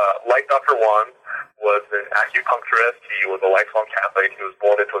 like Dr. Wan, was an acupuncturist. He was a lifelong Catholic. He was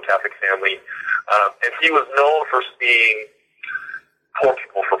born into a Catholic family. And he was known for seeing poor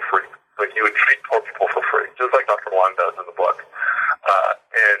people for free. So he would treat poor people for free, just like Dr. Wan does in the book.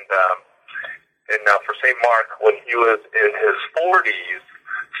 And now for St. Mark, when he was in his 40s,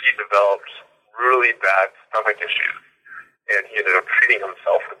 he developed really bad stomach issues, and he ended up treating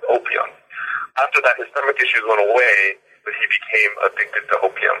himself with opium. After that, his stomach issues went away, but he became addicted to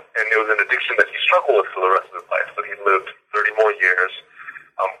opium. And it was an addiction that he struggled with for the rest of his life. But he lived 30 more years.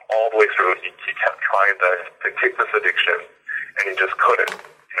 All the way through, he kept trying to kick this addiction, and he just couldn't.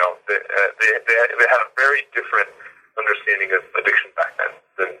 They had a very different understanding of addiction back then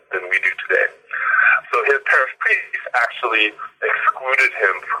than we do today. So his parish priest actually excluded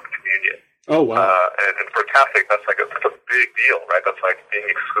him from communion. Oh, wow. And for Catholic, that's a big deal, right? That's like being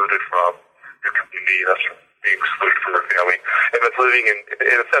excluded from your community. That's being excluded from your family. And that's living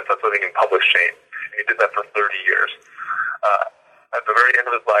in a sense, that's living in public shame. And he did that for 30 years. At the very end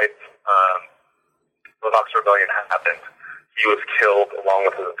of his life, the Boxer Rebellion happened. He was killed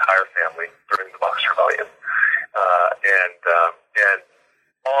along with his entire family during the Boxer Rebellion. And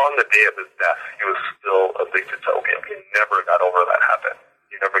on the day of his death, he was still addicted to opium. He never got over that habit.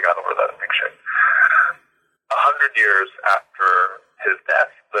 He never got over that addiction. 100 years after his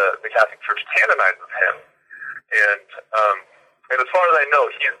death, the Catholic Church canonizes him. And as far as I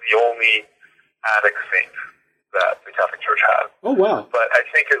know, he's the only addict saint that the Catholic Church has. Oh, wow. But I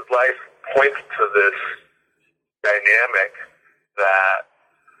think his life points to this dynamic that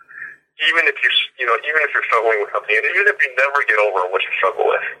even if you're struggling with something, and even if you never get over what you struggle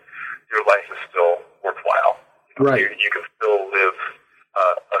with, your life is still worthwhile. Right. You can still live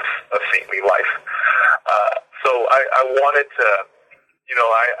a saintly life. So I wanted to,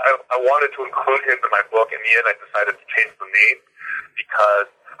 I wanted to include him in my book. In the end, I decided to change the name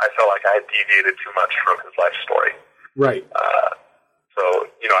because I felt like I had deviated too much from his life story. Right. So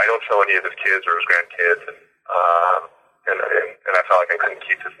I don't show any of his kids or his grandkids, and I felt like I couldn't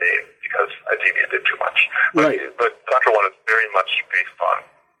keep his name because I deviated too much. Right. But Dr. Wan is very much based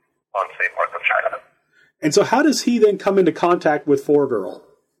on St. Mark of China. And so how does he then come into contact with 4Girl?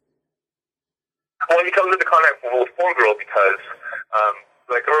 Well, he comes into contact with 4Girl because,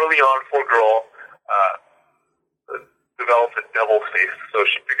 like early on, 4Girl develops a devil face, so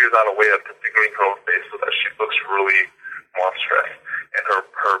she figures out a way of configuring her own face so that she looks really monstrous, and her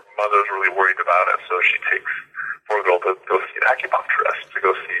mother's really worried about it, so she takes 4Girl to go see an acupuncturist, to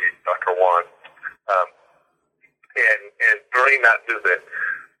go see Dr. Wan. And during that visit,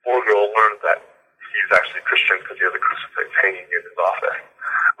 4Girl learns that he's actually Christian because he has a crucifix hanging in his office.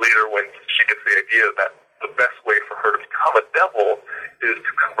 Later, when she gets the idea that the best way for her to become a devil is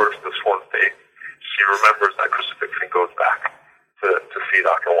to convert to the sworn faith, she remembers that crucifix and goes back to see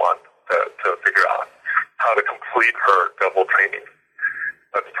Dr. Wan to figure out how to complete her devil training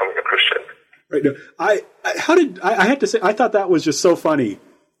of becoming a Christian. Right. No, I had to say, I thought that was just so funny,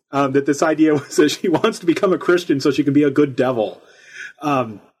 that this idea was that she wants to become a Christian so she can be a good devil.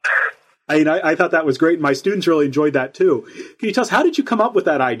 I thought that was great, and my students really enjoyed that too. Can you tell us, how did you come up with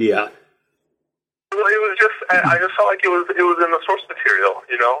that idea? Well, it was just, I just felt like it was in the source material,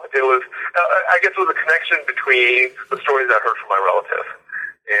 you know? It was, I guess it was a connection between the stories I heard from my relative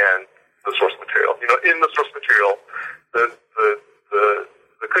and the source material. You know, in the source material,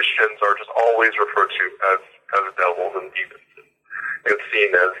 the Christians are just always referred to as devils and demons. It's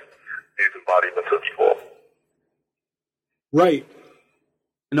seen as these embodiments of evil. Right.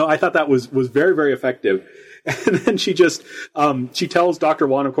 No, I thought that was very, very effective. And then she just, she tells Dr.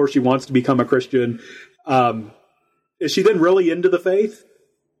 Wan, of course, she wants to become a Christian. Is she then really into the faith?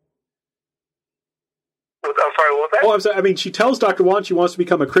 I'm sorry, what was that? Oh, I'm sorry. I mean, she tells Dr. Wan she wants to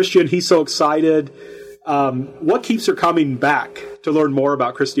become a Christian. He's so excited. What keeps her coming back to learn more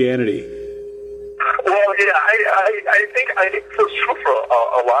about Christianity? Well, yeah, I think it's true for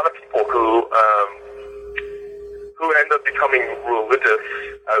a lot of people who end up becoming religious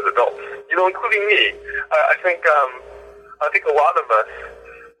as adults, you know, including me. I think a lot of us,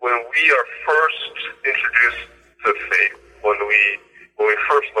 when we are first introduced to faith, when we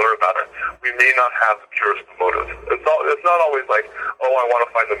first learn about it, we may not have the purest of motives. It's not always like, oh, I want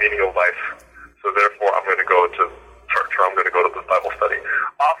to find the meaning of life, so therefore I'm going to go to church, or I'm going to go to this Bible study.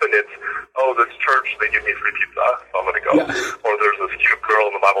 Often it's, oh, this church, they give me free pizza, so I'm going to go. Yeah. Or there's this cute girl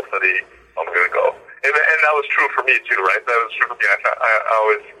in the Bible study, so I'm going to go. And that was true for me too, right? That was true for me. I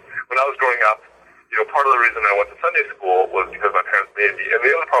always, when I was growing up, you know, part of the reason I went to Sunday school was because my parents made me, and the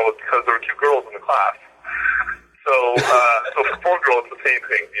other part was because there were two girls in the class. So for 4Girl, it's the same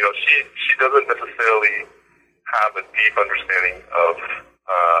thing. You know, she doesn't necessarily have a deep understanding of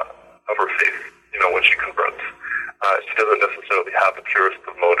her faith. You know, when she converts, she doesn't necessarily have the purest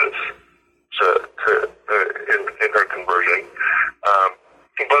of motives in her conversion.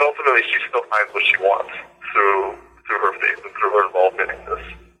 But ultimately, she still finds what she wants through her faith and through her involvement in this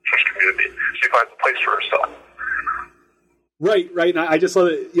church community. She finds a place for herself. Right. And I just love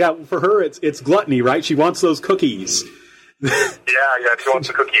it. Yeah, for her, it's gluttony, right? She wants those cookies. Yeah, she wants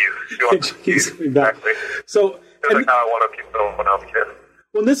the cookies. She wants the cookies. Exactly. So, it's like how I want to keep them when I was a kid.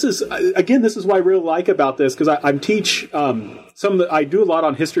 Well, this is what I really like about this, because I teach I do a lot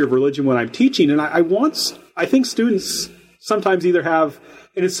on history of religion when I'm teaching, and I think students sometimes either have,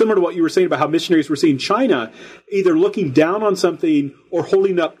 and it's similar to what you were saying about how missionaries were seeing China, either looking down on something or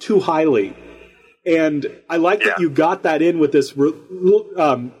holding it up too highly. And I like that you got that in with this,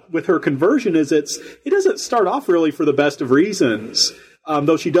 with her conversion, it doesn't start off really for the best of reasons,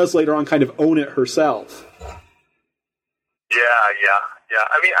 though she does later on kind of own it herself. Yeah.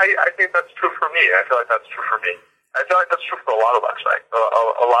 I mean, I think that's true for me. I feel like that's true for me. I feel like that's true for a lot of us, right?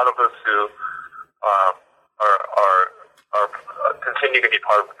 A lot of us who are continue to be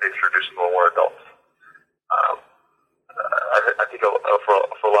part of the faith tradition when we're adults. I think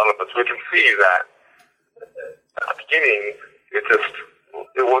for a lot of us, we can see that at the beginning,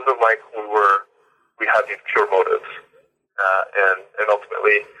 it wasn't like we had these pure motives, and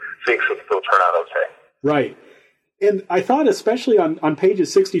ultimately things can still turn out okay. Right. And I thought especially on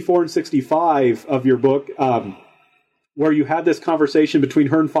pages 64 and 65 of your book, where you had this conversation between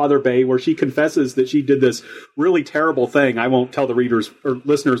her and Father Bay, where she confesses that she did this really terrible thing. I won't tell the readers or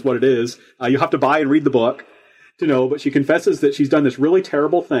listeners what it is. You have to buy and read the book to know, but she confesses that she's done this really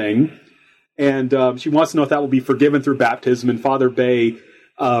terrible thing, and she wants to know if that will be forgiven through baptism, and Father Bay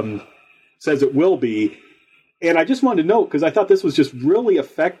says it will be. And I just wanted to note, because I thought this was just really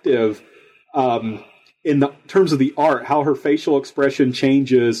effective in the terms of the art, how her facial expression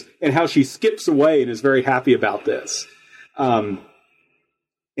changes and how she skips away and is very happy about this. And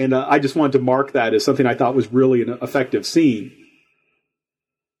And I just wanted to mark that as something I thought was really an effective scene.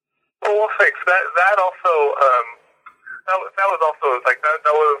 Well, thanks. That also that was also like that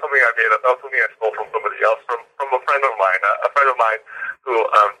wasn't something I made up. That was something I stole from somebody else, from a friend of mine who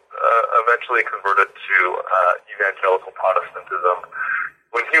eventually converted to evangelical Protestantism.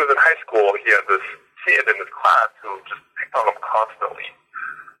 When he was in high school, he had this kid in his class who just picked on him constantly,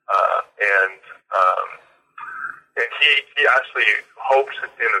 and he actually hoped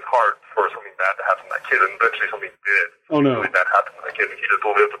in his heart for something bad to happen to that kid, and eventually something did. Oh no! Really bad happened to that kid, and he just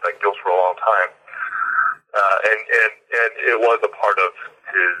lived with that guilt for a long time. And it was a part of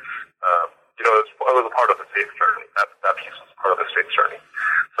his, it was a part of his faith journey. That piece was part of his faith journey.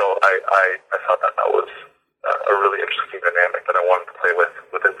 So I thought that was a really interesting dynamic that I wanted to play with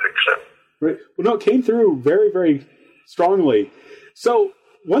within fiction. Right. Well, no, it came through very, very strongly. So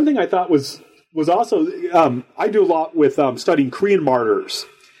one thing I thought was also, I do a lot with studying Korean martyrs,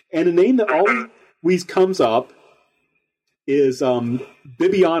 and a name that always comes up is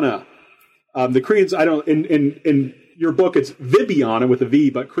Bibiana. The Koreans, in your book, it's Vibiana with a V,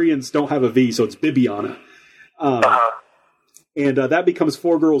 but Koreans don't have a V, so it's Bibiana. And that becomes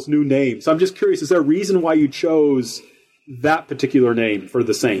 4Girl's new name. So I'm just curious, is there a reason why you chose that particular name for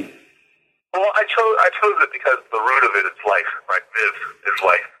the saint? Well, I chose it because the root of it is life, right? Viv is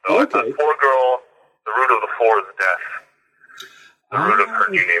life. So okay. I thought 4Girl, the root of the 4 is death. The root of her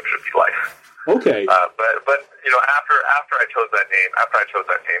new name should be life. Okay. But after I chose that name,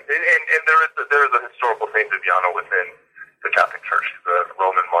 and there is a historical Saint Vibiana within the Catholic Church, the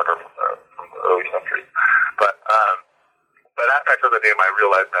Roman martyr from the early centuries. But after I chose that name, I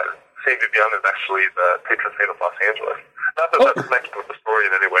realized that Saint Vibiana is actually the patron saint of Los Angeles. Not that that's connected with the story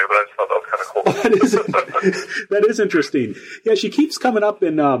in any way, but I just thought that was kind of cool. That is interesting. Yeah, she keeps coming up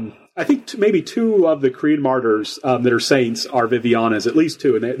in, I think maybe 2 of the Korean martyrs that are saints are Vivianas, at least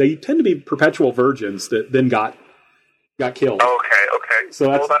 2, and they tend to be perpetual virgins that then got killed. Okay. So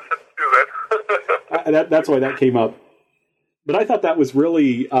that's too then. that's why that came up. But I thought that was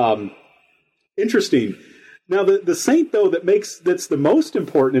really interesting. Now, the saint, though, that's the most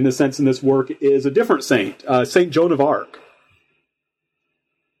important, in a sense, in this work is a different saint, Saint Joan of Arc.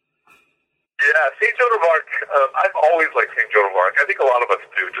 Yeah, Saint Joan of Arc, I've always liked Saint Joan of Arc. I think a lot of us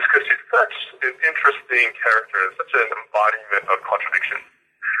do, just because she's such an interesting character, such an embodiment of contradiction.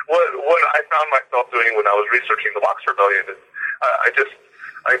 What I found myself doing when I was researching the Boxer Rebellion is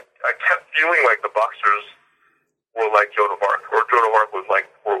I kept feeling like the Boxers were like Joan of Arc, or Joan of Arc was like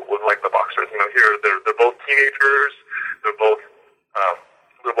the Boxers. Here they're both teenagers. They're both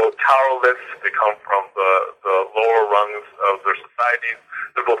powerless. They come from the lower rungs of their societies.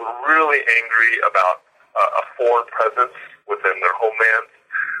 They're both really angry about a foreign presence within their homeland,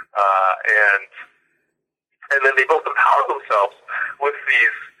 and then they both empower themselves with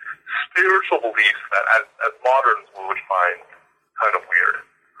these spiritual beliefs that, as moderns, we would find kind of weird.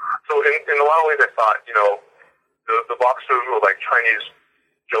 So in a lot of ways, I thought, the Boxers were like Chinese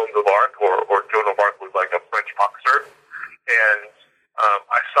Joan of Arc, or Joan of Arc was like a French boxer, and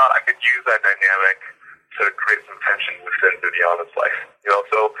I thought I could use that dynamic to create some tension within Viviana's life.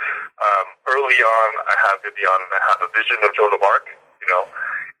 So early on, I have Viviana, and I have a vision of Joan of Arc,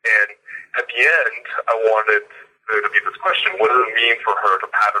 and at the end, I wanted there to be this question: what does it mean for her to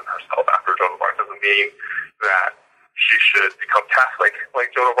pattern herself after Joan of Arc? Does it mean that she should become Catholic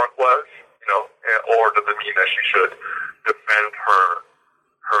like Joan of Arc was, or does it mean that she should defend her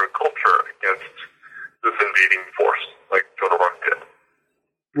culture against this invading force like Joan of Arc did?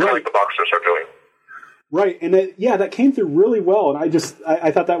 Right. Like the Boxers are doing. Right, and that came through really well, and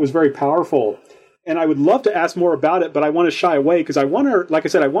I thought that was very powerful. And I would love to ask more about it, but I want to shy away because I want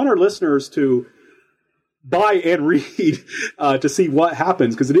our listeners to buy and read to see what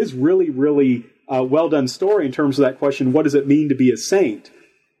happens, because it is really, really well done story in terms of that question, what does it mean to be a saint?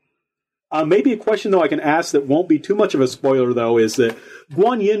 Maybe a question, though, I can ask that won't be too much of a spoiler, though, is that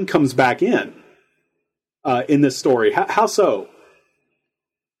Guan Yin comes back in this story. How so?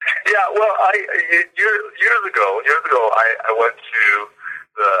 Yeah, well, years ago, I went to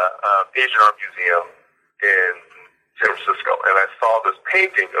the Asian Art Museum in San Francisco, and I saw this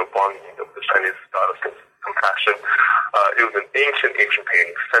painting of Guan Yin, of the Chinese goddess of compassion. It was an ancient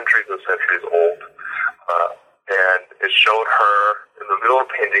painting, centuries and centuries old, and it showed her in the middle of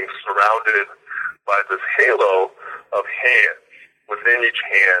the painting, surrounded by this halo of hands. Within each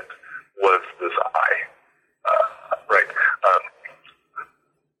hand was this eye, right?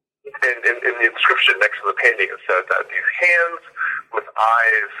 In the inscription next to the painting, it said that these hands with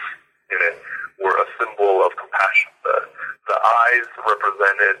eyes in it were a symbol of compassion. The eyes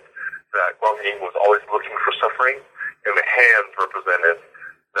represented that Guan Yin was always looking for suffering, and the hands represented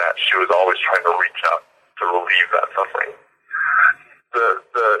that she was always trying to reach out to relieve that suffering.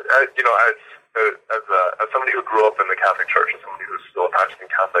 As somebody who grew up in the Catholic Church and somebody who's still a practicing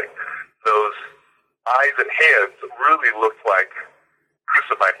Catholic, those eyes and hands really looked like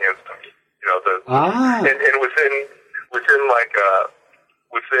crucified hands to me. And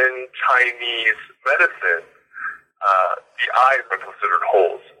within Chinese medicine, the eyes are considered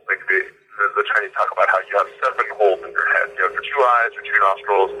holes. Like the Chinese talk about how you have 7 holes in your head. You have your 2 eyes, your 2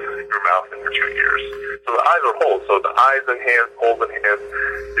 nostrils, your mouth, and your 2 ears. So the eyes are holes. So the eyes and hands, holes and hands,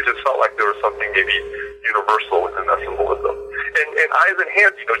 it just felt like there was something maybe universal within that symbolism. And eyes and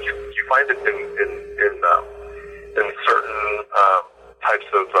hands, you find it in certain types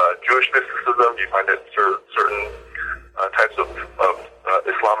of Jewish mysticism. You find it in certain types of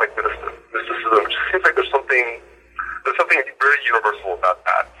Islamic mysticism. It just seems like there's something very universal about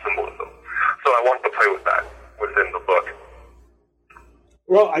that symbolism. So I wanted to play with that within the book.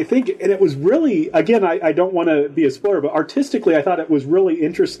 Well, I think, and it was really, again, I don't want to be a spoiler, but artistically, I thought it was really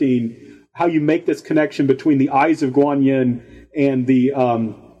interesting how you make this connection between the eyes of Guan Yin and the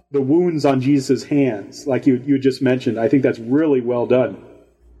wounds on Jesus' hands, like you just mentioned. I think that's really well done.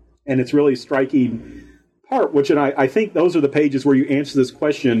 And it's really striking part, which, and I think those are the pages where you answer this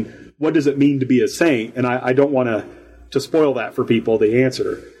question, what does it mean to be a saint? And I don't want to spoil that for people, the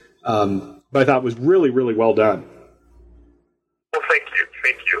answer. But I thought it was really, really well done. Well, thank you.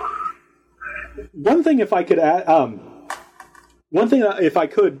 One thing, if I could add, I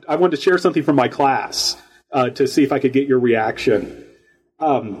wanted to share something from my class to see if I could get your reaction.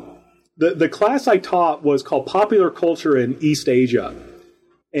 The class I taught was called Popular Culture in East Asia.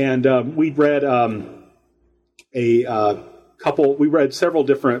 And we read we read several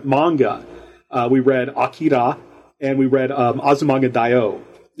different manga. We read Akira, and we read Azumanga Daioh.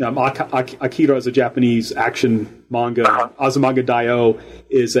 Akira is a Japanese action manga. Azumanga Daioh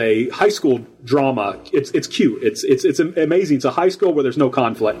is a high school drama. It's cute. It's amazing. It's a high school where there's no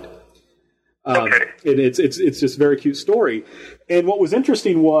conflict. And it's just a very cute story. And what was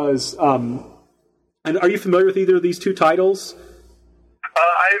interesting was, and are you familiar with either of these two titles?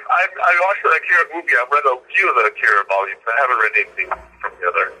 I watched the Akira movie. I've read a few of the Akira volumes. I haven't read anything from the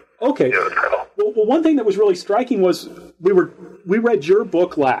other. Okay. Well, one thing that was really striking was we read your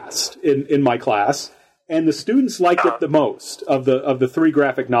book last in my class, and the students liked it the most of the 3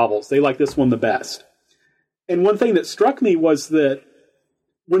 graphic novels. They liked this one the best. And one thing that struck me was that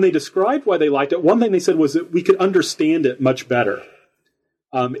when they described why they liked it, one thing they said was that we could understand it much better.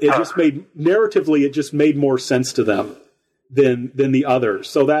 It just made narratively, it just made more sense to them than the others.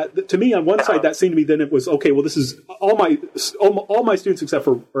 So that, to me, on one side, that seemed to me, then it was, okay, well, this is all my students except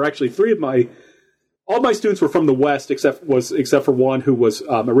for, or actually all my students were from the West except for one who was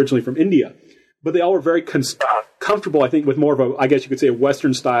originally from India. But they all were very comfortable, I think, with more of a, I guess you could say, a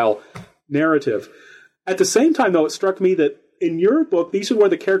Western style narrative. At the same time, though, it struck me that in your book, these are where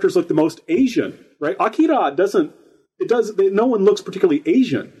the characters look the most Asian, right? Akira no one looks particularly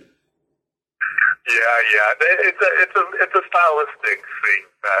Asian. Yeah. It's a stylistic thing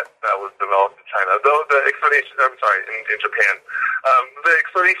that was developed in China. Though the explanation, in Japan, the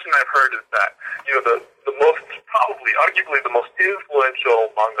explanation I've heard is that the most, probably arguably the most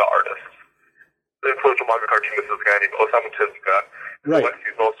influential manga artist, the influential manga cartoonist, is a guy named Osamu Tezuka. Right.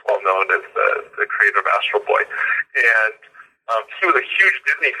 He's most well known as the creator of Astro Boy, and he was a huge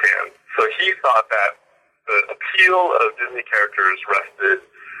Disney fan. So he thought that the appeal of Disney characters rested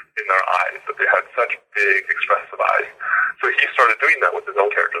in their eyes, that they had such big, expressive eyes. So he started doing that with his own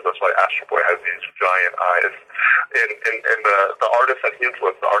characters. That's why Astro Boy has these giant eyes. And the artists that he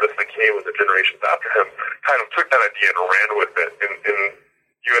influenced, the artists that came in the generations after him, kind of took that idea and ran with it. And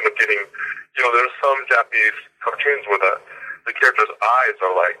you end up getting, there's some Japanese cartoons where the characters' eyes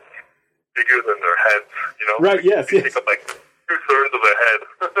are like bigger than their heads. Right? Yes. They take up like 2/3 of their head.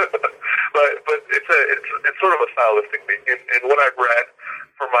 but it's sort of a stylistic thing. And what I've read,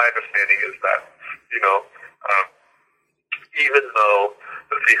 from my understanding, is that even though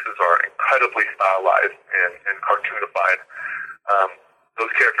the faces are incredibly stylized and cartoonified,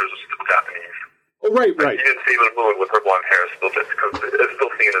 those characters are still Japanese. Oh, right. Even Sailor Moon with her blonde hair is still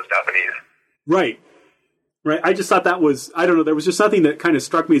seen as Japanese. Right. I just thought that was, I don't know, there was just something that kind of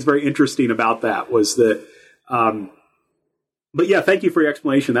struck me as very interesting about that, was that, but yeah, thank you for your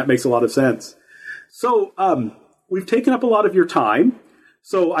explanation. That makes a lot of sense. So we've taken up a lot of your time.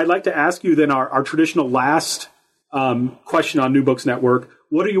 So I'd like to ask you then our traditional last question on New Books Network.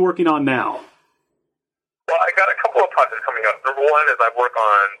 What are you working on now? Well, I got a couple of projects coming up. Number one is I work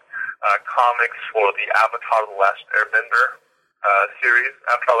on comics for the Avatar: The Last Airbender series.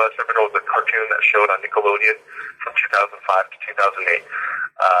 After All That Serpent was a cartoon that showed on Nickelodeon from 2005 to 2008.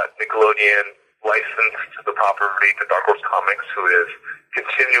 Nickelodeon licensed the property to Dark Horse Comics, who is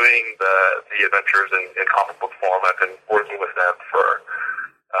continuing the adventures in comic book form. I've been working with them for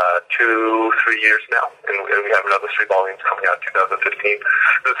 2-3 years now, and we have another 3 volumes coming out in 2015.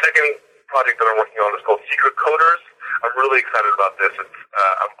 The second project that I'm working on is called Secret Coders. I'm really excited about this.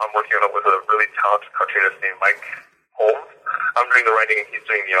 I'm working on it with a really talented cartoonist named Mike Holmes. I'm doing the writing and he's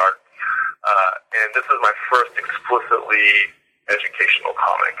doing the art. And this is my first explicitly educational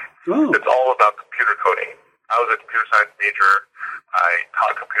comic. Oh. It's all about computer coding. I was a computer science major. I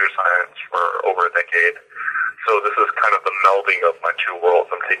taught computer science for over a decade. So this is kind of the melding of my two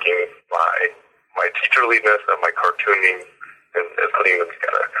worlds. I'm taking my teacherliness and my cartooning and putting them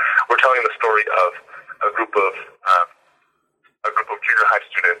together. We're telling the story of a group of junior high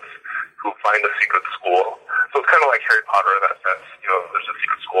students who find a secret school. So it's kind of like Harry Potter in that sense. You know, there's a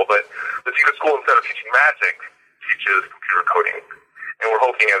secret school, but the secret school, instead of teaching magic, teaches computer coding. And we're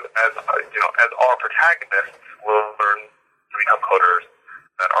hoping as our protagonists will learn to become coders,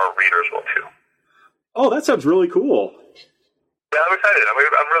 that our readers will too. Oh, that sounds really cool. Yeah, I'm excited.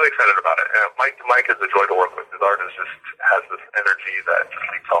 I'm really excited about it. Mike is a joy to work with. His art has this energy that just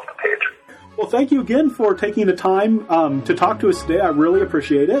leaps off the page. Well, thank you again for taking the time to talk to us today. I really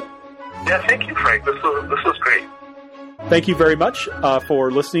appreciate it. Yeah, thank you, Frank. This was great. Thank you very much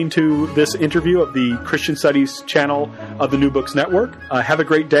for listening to this interview of the Christian Studies channel of the New Books Network. Have a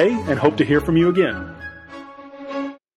great day and hope to hear from you again.